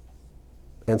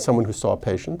someone who saw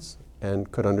patients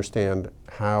and could understand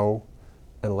how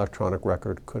an electronic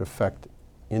record could affect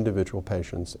individual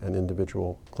patients and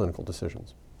individual clinical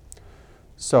decisions.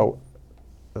 So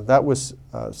that was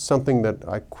something that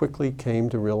I quickly came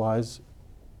to realize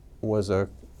was a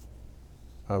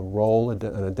role,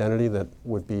 an identity that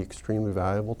would be extremely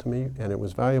valuable to me. And it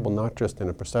was valuable not just in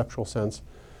a perceptual sense,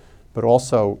 but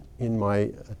also in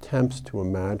my attempts to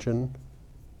imagine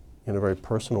in a very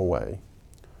personal way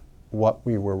what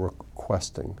we were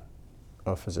requesting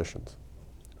of physicians,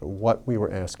 what we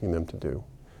were asking them to do,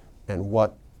 and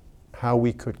how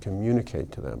we could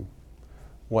communicate to them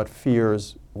what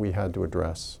fears we had to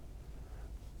address,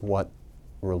 what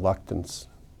reluctance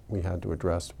we had to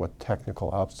address, what technical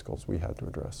obstacles we had to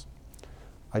address.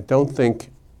 I don't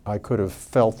think I could have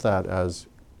felt that as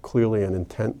clearly and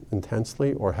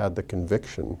intensely or had the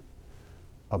conviction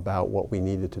about what we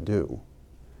needed to do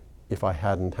if I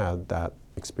hadn't had that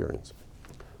experience.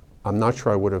 I'm not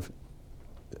sure I would have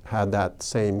had that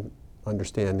same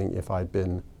understanding if I'd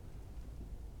been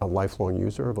a lifelong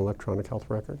user of electronic health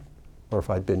record, or if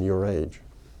I'd been your age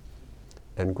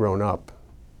and grown up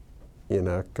in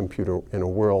a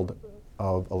world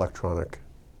of electronic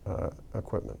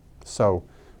equipment. So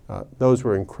those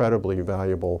were incredibly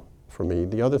valuable for me.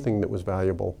 The other thing that was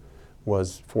valuable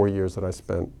was 4 years that I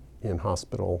spent in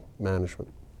hospital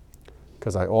management,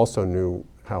 because I also knew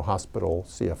how hospital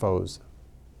CFOs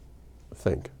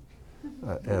think.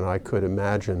 And I could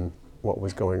imagine what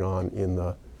was going on in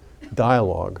the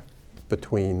dialogue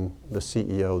between the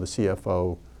CEO, the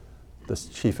CFO, the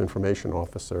chief information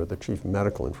officer, the chief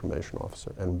medical information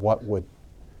officer, and what would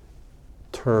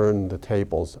turn the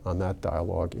tables on that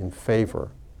dialogue in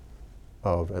favor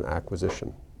of an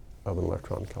acquisition of an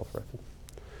electronic health record.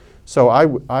 So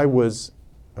I was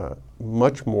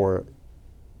much more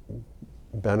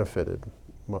benefited.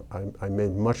 I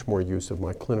made much more use of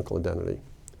my clinical identity.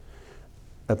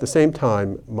 At the same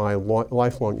time, my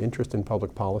lifelong interest in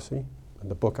public policy,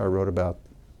 the book I wrote about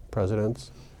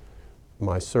presidents,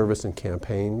 my service in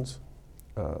campaigns,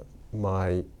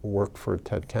 my work for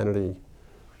Ted Kennedy,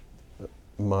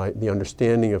 the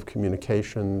understanding of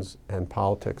communications and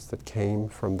politics that came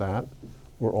from that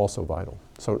were also vital.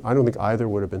 So I don't think either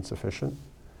would have been sufficient.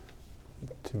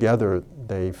 Together,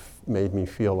 they've made me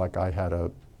feel like I had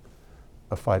a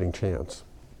fighting chance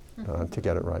to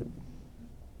get it right.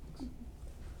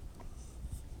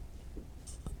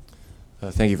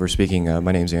 Thank you for speaking.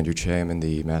 My name is Andrew Che. I'm in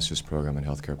the master's program in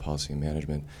healthcare policy and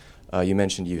management. You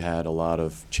mentioned you had a lot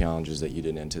of challenges that you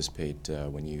didn't anticipate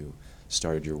when you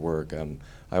started your work.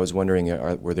 I was wondering,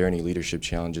 were there any leadership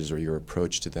challenges or your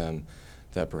approach to them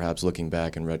that perhaps looking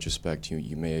back in retrospect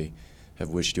you may have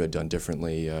wished you had done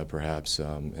differently, perhaps,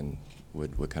 and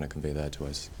would kind of convey that to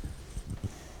us?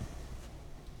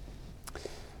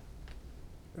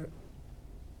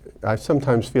 I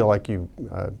sometimes feel like you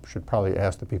should probably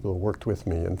ask the people who worked with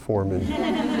me and form in.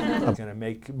 I'm going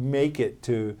to make it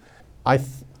to.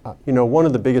 One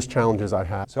of the biggest challenges I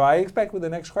had. So I expect with the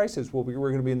next crisis, we're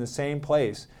going to be in the same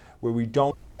place where we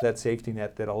don't have that safety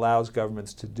net that allows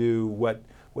governments to do what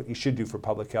you should do for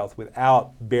public health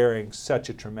without bearing such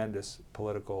a tremendous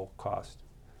political cost.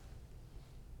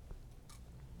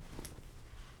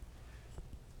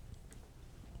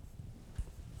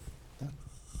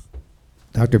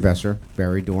 Dr. Besser,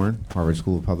 Barry Dorn, Harvard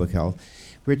School of Public Health.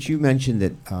 Rich, you mentioned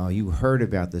that you heard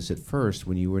about this at first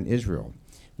when you were in Israel.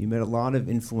 You met a lot of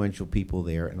influential people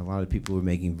there, and a lot of people were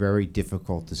making very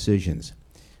difficult decisions.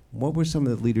 What were some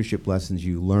of the leadership lessons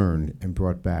you learned and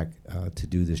brought back to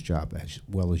do this job as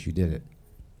well as you did it?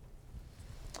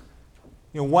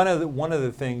 One of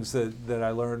the things that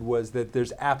I learned was that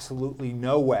there's absolutely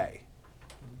no way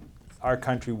our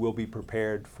country will be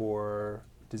prepared for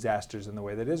disasters in the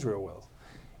way that Israel will.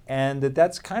 And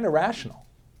that's kind of rational.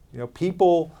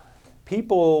 People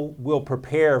will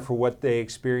prepare for what they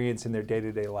experience in their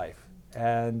day-to-day life.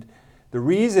 And the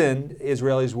reason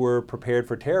Israelis were prepared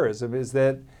for terrorism is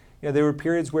that there were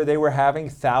periods where they were having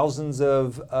thousands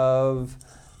of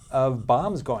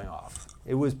bombs going off.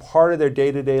 It was part of their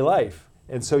day-to-day life.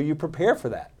 And so you prepare for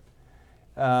that.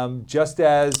 Just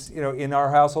as in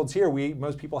our households here,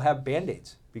 most people have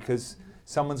Band-Aids because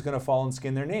someone's going to fall and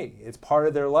skin their knee. It's part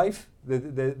of their life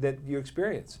that you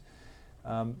experience.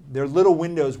 There are little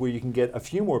windows where you can get a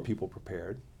few more people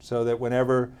prepared, so that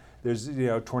whenever there's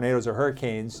tornadoes or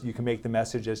hurricanes, you can make the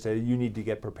message as to you need to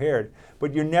get prepared.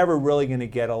 But you're never really going to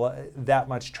get that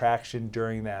much traction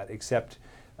during that, except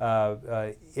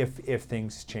if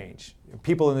things change.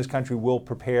 People in this country will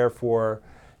prepare for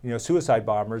suicide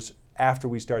bombers after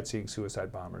we start seeing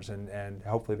suicide bombers, and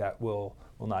hopefully that will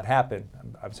not happen.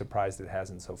 I'm surprised it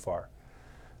hasn't so far.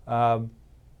 It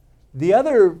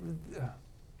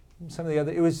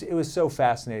was so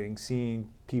fascinating seeing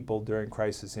people during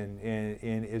crisis in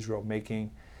Israel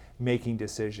making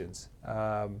decisions.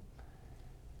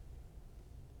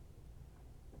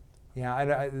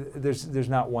 There's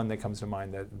not one that comes to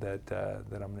mind that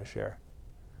I'm going to share.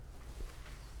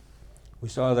 We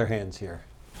saw other hands here.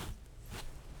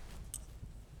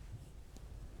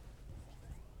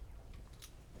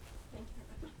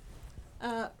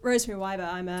 Rosemary Weiber,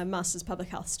 I'm a Master's Public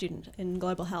Health student in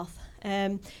Global Health.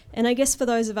 And I guess for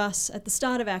those of us at the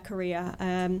start of our career,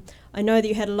 I know that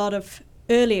you had a lot of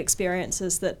early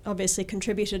experiences that obviously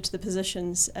contributed to the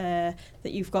positions that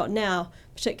you've got now,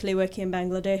 particularly working in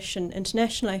Bangladesh and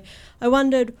internationally. I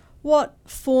wondered what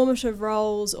formative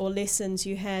roles or lessons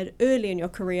you had early in your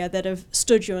career that have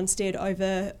stood you in stead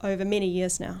over many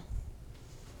years now.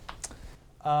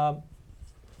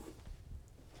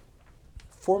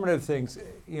 Formative things,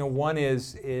 one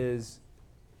is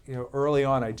early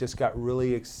on I just got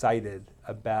really excited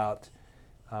about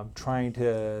trying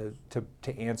to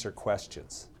answer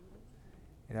questions.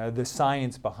 The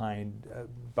science behind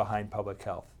public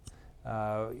health.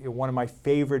 One of my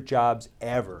favorite jobs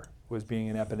ever was being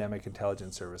an epidemic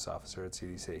intelligence service officer at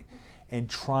CDC and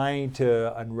trying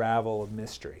to unravel a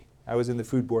mystery. I was in the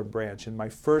foodborne branch, and my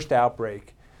first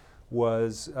outbreak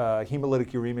was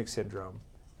hemolytic uremic syndrome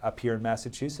up here in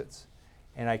Massachusetts.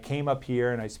 And I came up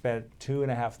here and I spent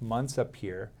 2.5 months up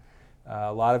here,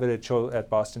 a lot of it at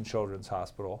Boston Children's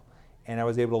Hospital. And I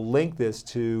was able to link this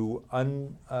to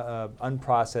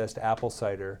unprocessed apple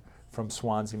cider from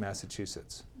Swansea,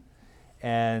 Massachusetts.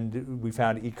 And we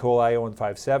found E. coli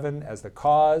 0157 as the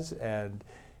cause, and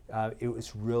it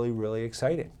was really, really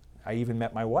exciting. I even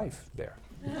met my wife there.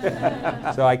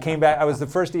 So I came back, I was the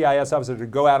first EIS officer to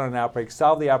go out on an outbreak,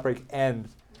 solve the outbreak, and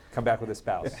come back with a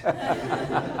spouse.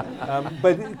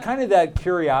 But kind of that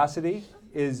curiosity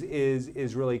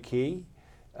is really key.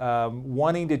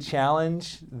 Wanting to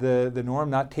challenge the norm,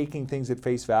 not taking things at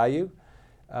face value.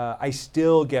 I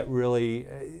still get really,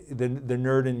 the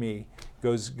nerd in me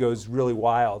goes really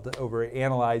wild over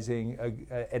analyzing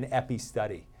an epi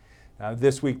study.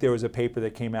 This week there was a paper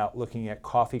that came out looking at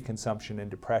coffee consumption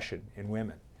and depression in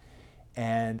women.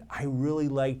 And I really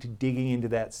liked digging into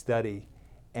that study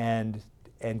and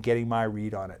getting my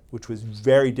read on it, which was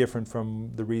very different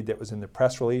from the read that was in the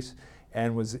press release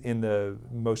and was in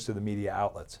most of the media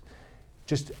outlets.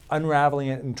 Just unraveling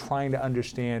it and trying to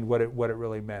understand what it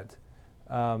really meant.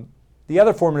 The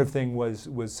other formative thing was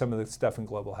some of the stuff in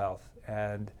global health.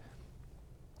 And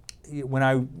when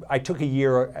I took a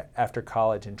year after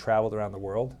college and traveled around the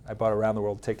world. I bought a round the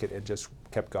world ticket and just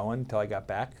kept going until I got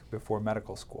back before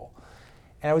medical school.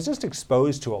 And I was just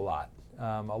exposed to a lot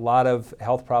of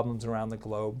health problems around the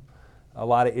globe, a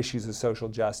lot of issues of social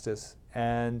justice,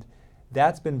 and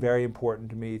that's been very important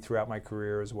to me throughout my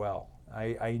career as well.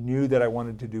 I knew that I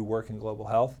wanted to do work in global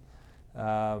health.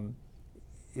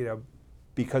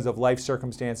 Because of life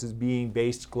circumstances, being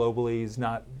based globally is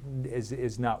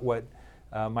not what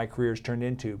my career's turned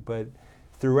into. But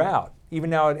throughout, even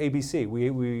now at ABC,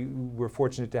 we were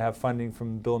fortunate to have funding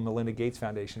from Bill and Melinda Gates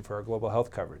Foundation for our global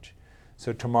health coverage.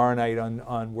 So tomorrow night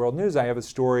on World News, I have a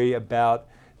story about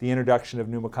the introduction of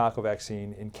pneumococcal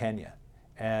vaccine in Kenya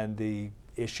and the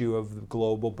issue of the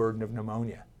global burden of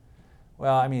pneumonia.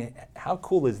 Well, I mean, how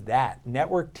cool is that?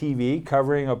 Network TV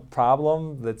covering a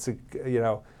problem that's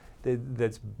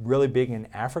that's really big in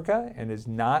Africa and is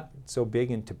not so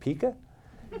big in Topeka.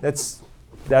 That's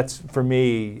for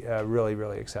me really,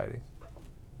 really exciting.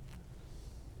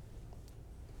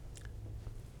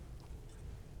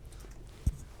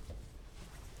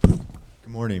 Good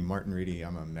morning, Martin Reedy.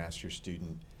 I'm a master's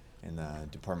student in the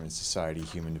Department of Society,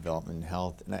 Human Development, and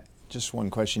Health. And just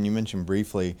one question. You mentioned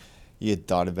briefly you had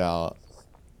thought about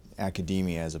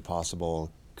academia as a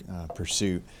possible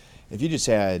pursuit. If you just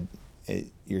had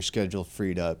your schedule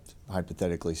freed up,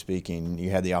 hypothetically speaking, you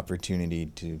had the opportunity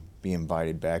to be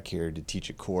invited back here to teach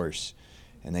a course,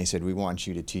 and they said, we want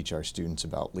you to teach our students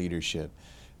about leadership.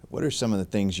 What are some of the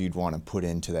things you'd want to put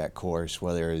into that course,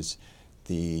 whether it's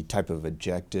the type of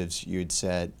objectives you'd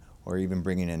set, or even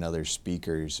bringing in other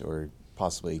speakers or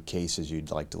possibly cases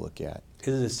you'd like to look at?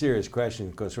 This is a serious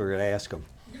question because we're going to ask them.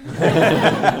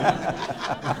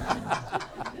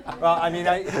 Well, I mean,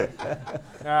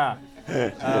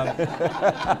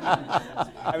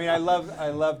 I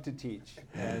love to teach,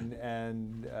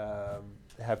 and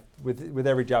have with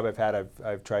every job I've had,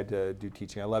 I've tried to do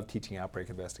teaching. I love teaching outbreak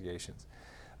investigations.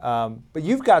 But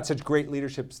you've got such great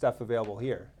leadership stuff available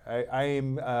here.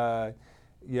 I'm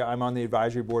on the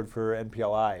advisory board for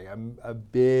NPLI. I'm a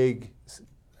big.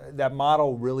 That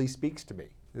model really speaks to me.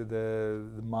 The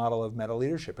model of meta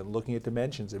leadership and looking at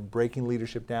dimensions and breaking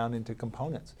leadership down into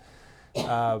components.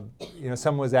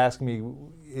 Someone was asking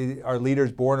me, are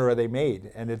leaders born or are they made?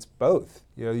 And it's both.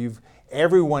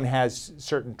 Everyone has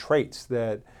certain traits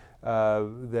that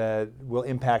will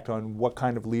impact on what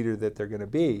kind of leader that they're going to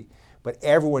be, but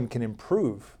everyone can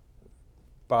improve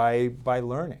by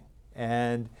learning,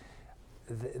 and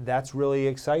that's really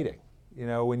exciting.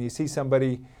 When you see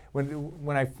somebody,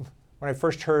 when I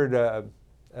first heard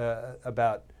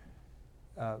about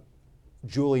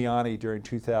Giuliani during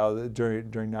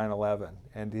 9/11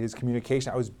 and his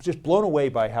communication, I was just blown away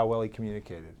by how well he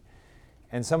communicated.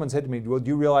 And someone said to me, well, do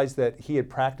you realize that he had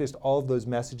practiced all of those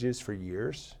messages for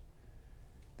years?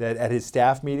 That at his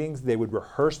staff meetings, they would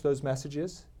rehearse those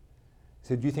messages? I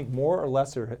said, do you think more or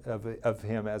less of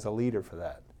him as a leader for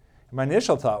that? And my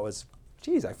initial thought was,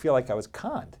 geez, I feel like I was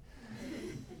conned.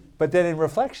 But then in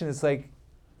reflection, it's like,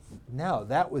 no,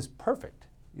 that was perfect.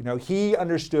 He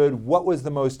understood what was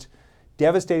the most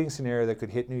devastating scenario that could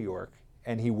hit New York,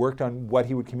 and he worked on what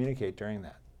he would communicate during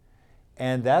that.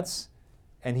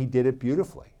 And he did it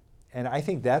beautifully. And I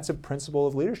think that's a principle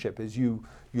of leadership, is you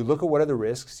look at what are the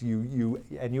risks, you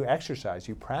exercise,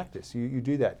 you practice, you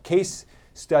do that. Case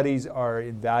studies are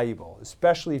invaluable,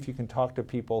 especially if you can talk to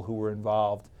people who were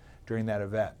involved during that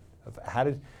event. Of how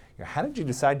did you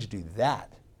decide to do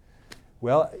that?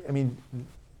 Well, I mean,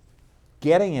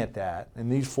 getting at that,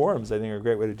 and these forums I think are a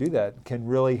great way to do that, can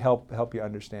really help you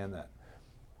understand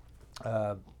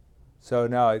that. So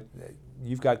now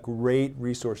you've got great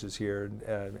resources here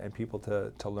and people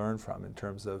to learn from in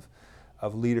terms of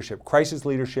leadership, crisis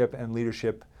leadership and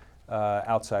leadership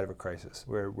outside of a crisis,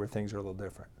 where things are a little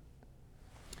different.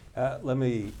 Let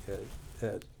me,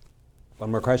 one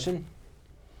more question.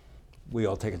 We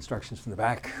all take instructions from the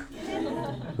back.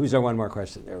 Who's our one more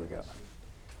question? There we go.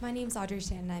 My name's Audrey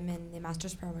Shannon. I'm in the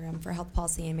master's program for health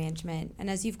policy and management. And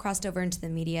as you've crossed over into the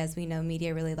media, as we know,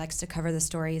 media really likes to cover the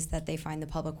stories that they find the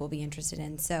public will be interested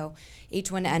in. So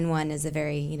H1N1 is a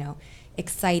very,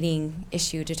 exciting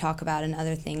issue to talk about and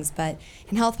other things. But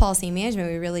in health policy and management,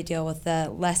 we really deal with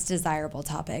the less desirable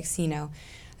topics,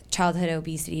 childhood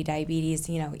obesity, diabetes,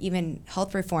 even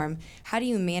health reform. How do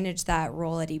you manage that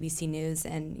role at ABC News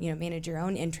and, manage your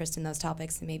own interest in those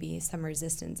topics and maybe some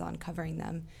resistance on covering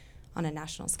them on a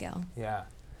national scale? Yeah.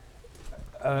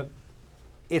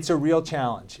 It's a real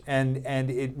challenge, and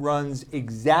it runs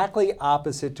exactly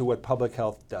opposite to what public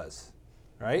health does,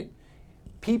 right?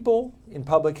 People in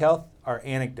public health are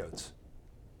anecdotes,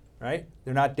 right?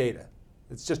 They're not data.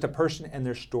 It's just a person and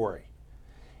their story.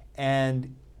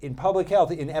 And in public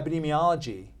health, in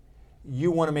epidemiology,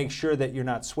 you want to make sure that you're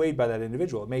not swayed by that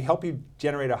individual. It may help you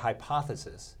generate a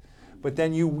hypothesis, but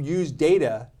then you use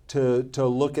data to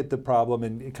look at the problem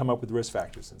and come up with risk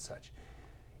factors and such.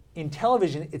 In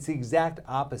television, it's the exact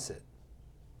opposite.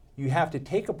 You have to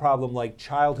take a problem like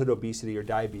childhood obesity or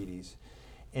diabetes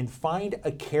and find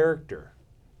a character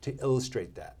to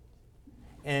illustrate that.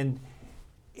 And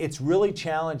it's really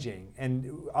challenging,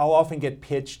 and I'll often get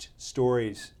pitched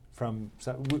stories from,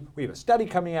 we have a study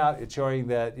coming out, it's showing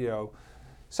that,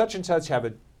 such and such have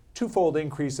a twofold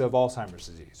increase of Alzheimer's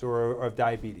disease or of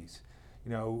diabetes.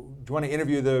 Do you want to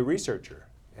interview the researcher?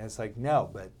 And it's like, no,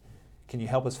 but can you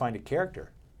help us find a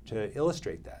character to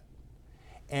illustrate that?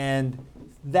 And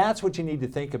that's what you need to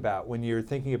think about when you're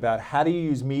thinking about how do you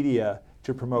use media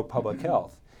to promote public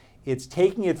health. It's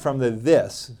taking it from the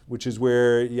this, which is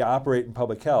where you operate in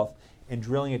public health, and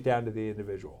drilling it down to the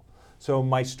individual. So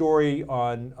my story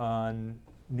on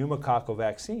pneumococcal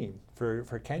vaccine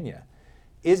for Kenya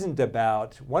isn't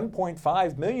about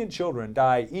 1.5 million children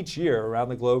die each year around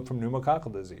the globe from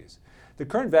pneumococcal disease. The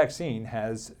current vaccine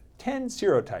has 10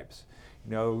 serotypes,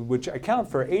 which account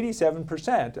for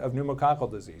 87% of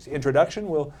pneumococcal disease.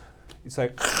 Introduction it's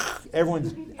like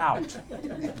everyone's out.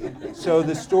 So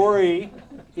the story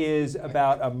is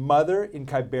about a mother in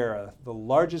Kibera, the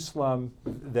largest slum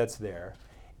that's there,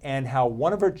 and how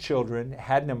one of her children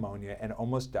had pneumonia and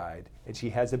almost died, and she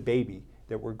has a baby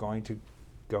that we're going to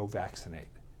go vaccinate.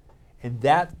 And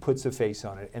that puts a face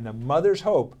on it, and the mother's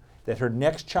hope that her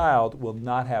next child will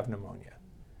not have pneumonia.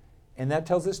 And that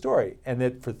tells the story, and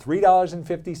that for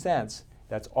 $3.50,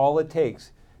 that's all it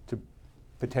takes to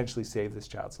potentially save this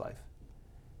child's life.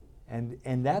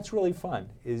 And that's really fun,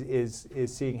 is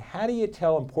seeing how do you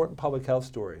tell important public health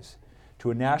stories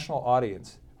to a national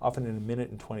audience, often in a minute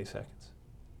and 20 seconds.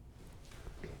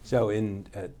 So in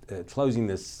closing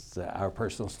this, our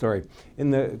personal story,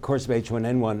 in the course of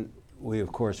H1N1, we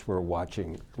of course were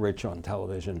watching Rich on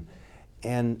television,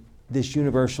 and this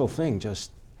universal thing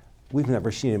just, we've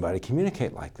never seen anybody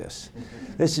communicate like this.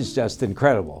 This is just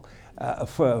incredible.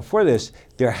 For this,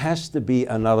 there has to be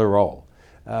another role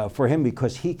for him,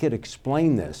 because he could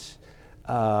explain this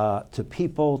to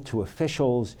people, to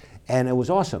officials, and it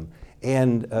was awesome.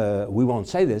 And we won't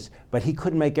say this, but he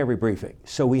couldn't make every briefing.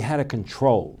 So we had a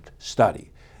controlled study.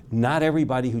 Not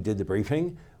everybody who did the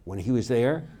briefing when he was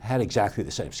there had exactly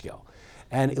the same skill.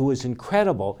 And it was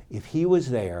incredible. If he was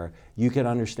there, you could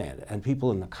understand it. And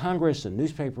people in the Congress and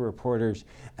newspaper reporters,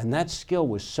 and that skill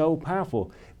was so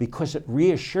powerful because it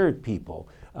reassured people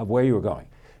of where you were going.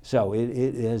 So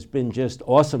it has been just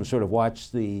awesome sort of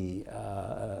watch the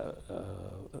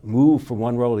move from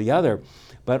one role to the other.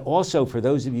 But also for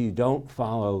those of you who don't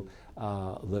follow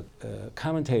the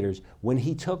commentators, when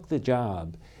he took the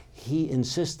job, he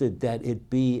insisted that it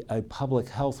be a public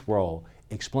health role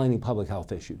explaining public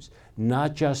health issues,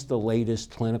 not just the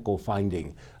latest clinical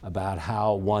finding about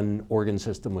how one organ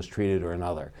system was treated or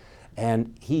another.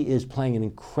 And he is playing an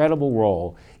incredible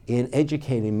role in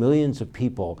educating millions of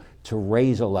people to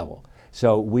raise a level.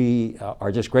 So we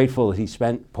are just grateful that he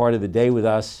spent part of the day with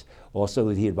us, also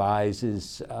that he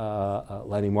advises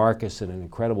Lenny Marcus in an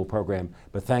incredible program.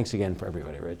 But thanks again for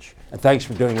everybody, Rich. And thanks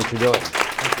for doing what you're doing.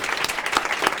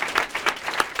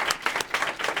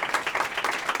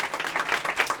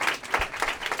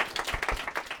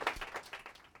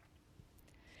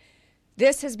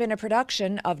 This has been a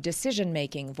production of Decision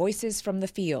Making, Voices from the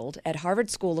Field at Harvard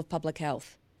School of Public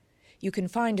Health. You can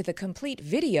find the complete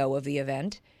video of the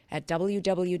event at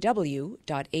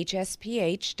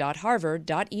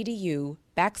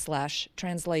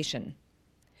www.hsph.harvard.edu/translation.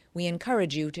 We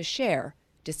encourage you to share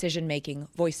Decision Making,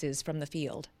 Voices from the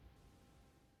Field.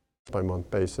 By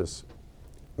month basis,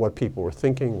 what people were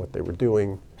thinking, what they were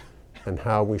doing, and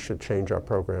how we should change our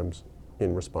programs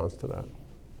in response to that.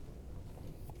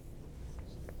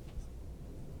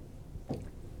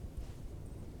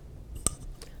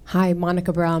 Hi,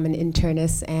 Monica Brown. I'm an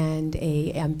internist and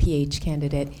a MPH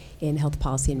candidate in health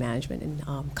policy and management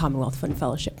and Commonwealth Fund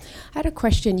Fellowship. I had a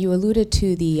question. You alluded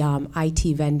to the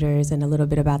IT vendors and a little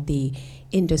bit about the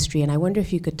industry, and I wonder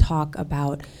if you could talk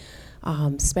about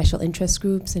special interest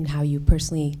groups and how you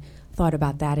personally thought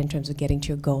about that in terms of getting to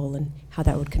your goal and how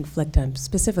that would conflict. I'm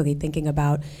specifically thinking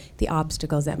about the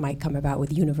obstacles that might come about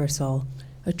with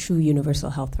a true universal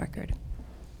health record.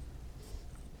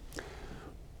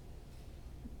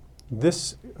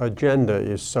 This agenda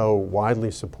is so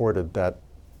widely supported that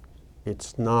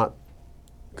it's not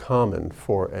common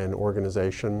for an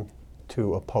organization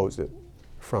to oppose it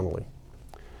frontally.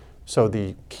 So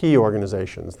the key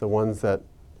organizations, the ones that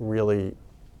really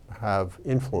have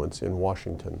influence in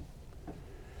Washington,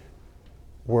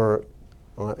 were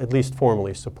at least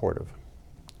formally supportive.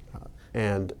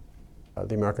 And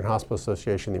the American Hospital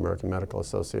Association, the American Medical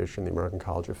Association, the American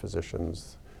College of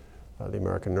Physicians, the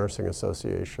American Nursing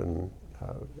Association,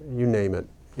 you name it.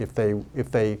 If they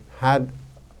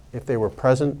were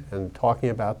present and talking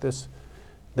about this,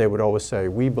 they would always say,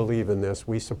 we believe in this,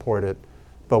 we support it,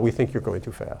 but we think you're going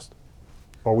too fast.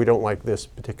 Or we don't like this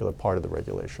particular part of the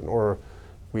regulation, or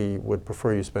we would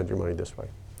prefer you spend your money this way.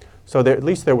 So at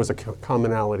least there was a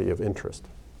commonality of interest.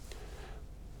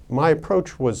 My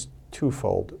approach was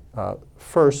twofold.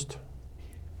 First,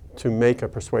 to make a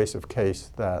persuasive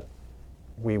case that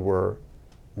we were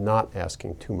not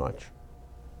asking too much,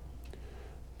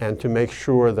 and to make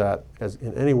sure that as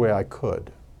in any way I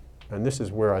could, and this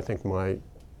is where I think my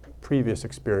previous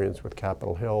experience with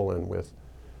Capitol Hill and with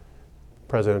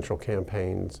presidential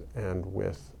campaigns and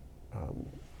with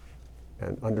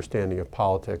an understanding of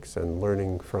politics and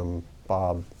learning from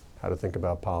Bob how to think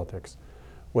about politics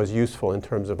was useful in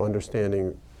terms of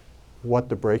understanding what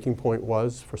the breaking point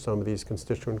was for some of these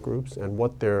constituent groups and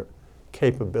what their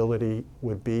capability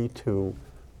would be to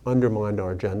undermine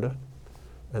our agenda.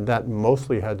 And that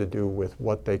mostly had to do with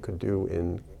what they could do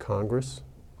in Congress.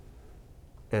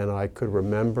 And I could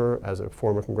remember as a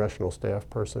former congressional staff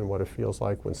person what it feels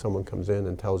like when someone comes in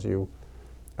and tells you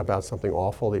about something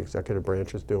awful the executive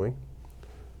branch is doing,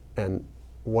 and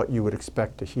what you would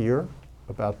expect to hear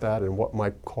about that and what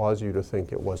might cause you to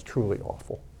think it was truly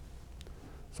awful.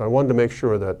 So I wanted to make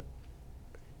sure that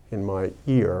in my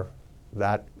ear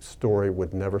that story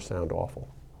would never sound awful.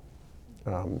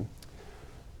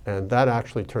 And that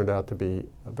actually turned out to be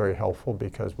very helpful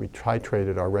because we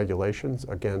titrated our regulations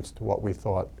against what we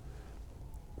thought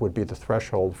would be the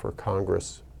threshold for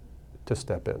Congress to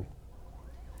step in.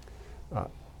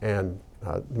 The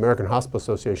American Hospital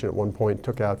Association at one point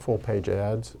took out full-page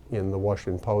ads in the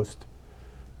Washington Post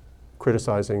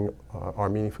criticizing our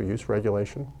meaningful use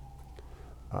regulation.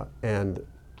 And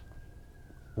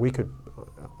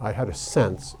I had a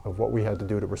sense of what we had to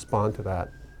do to respond to that,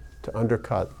 to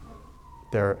undercut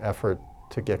their effort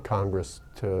to get Congress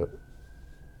to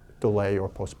delay or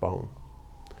postpone.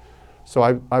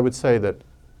 So I would say that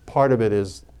part of it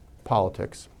is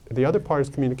politics. The other part is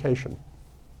communication,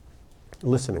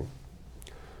 listening.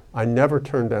 I never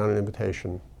turned down an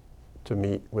invitation to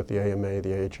meet with the AMA,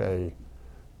 the AHA,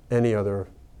 any other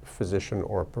physician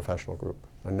or professional group.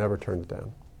 I never turned it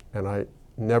down. And I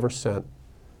never sent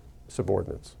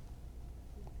subordinates.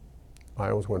 I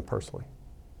always went personally,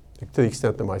 to the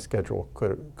extent that my schedule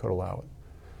could allow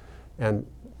it. And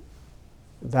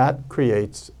that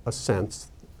creates a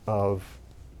sense of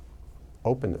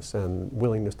openness and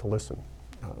willingness to listen.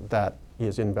 That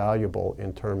is invaluable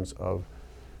in terms of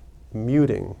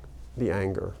muting the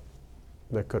anger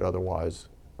that could otherwise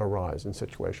arise in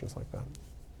situations like that.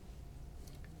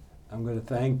 I'm going to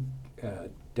thank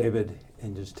David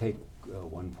and just take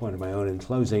one point of my own in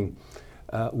closing.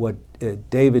 What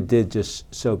David did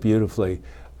just so beautifully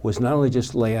was not only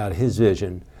just lay out his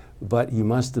vision, but you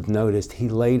must have noticed he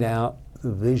laid out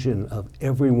the vision of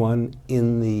everyone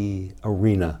in the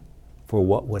arena for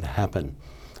what would happen.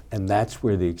 And that's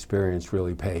where the experience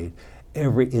really paid.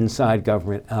 Every inside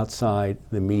government, outside,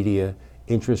 the media,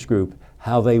 interest group,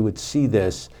 how they would see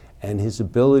this, and his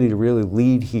ability to really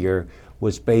lead here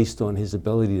was based on his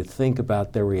ability to think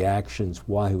about their reactions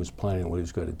while he was planning what he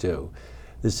was going to do.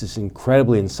 This is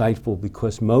incredibly insightful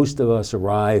because most of us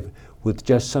arrive with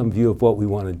just some view of what we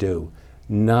want to do,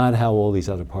 not how all these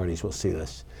other parties will see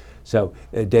this. So,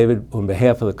 David, on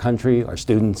behalf of the country, our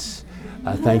students,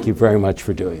 thank you very much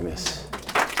for doing this.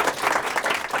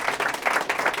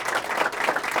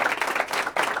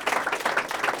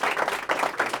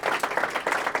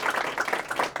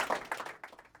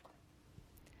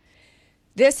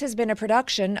 This has been a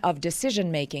production of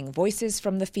Decision Making, Voices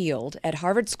from the Field at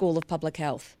Harvard School of Public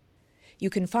Health.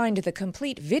 You can find the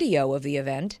complete video of the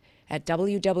event at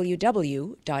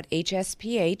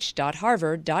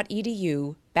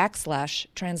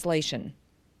www.hsph.harvard.edu/translation.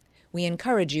 We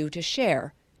encourage you to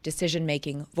share Decision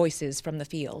Making, Voices from the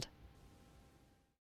Field.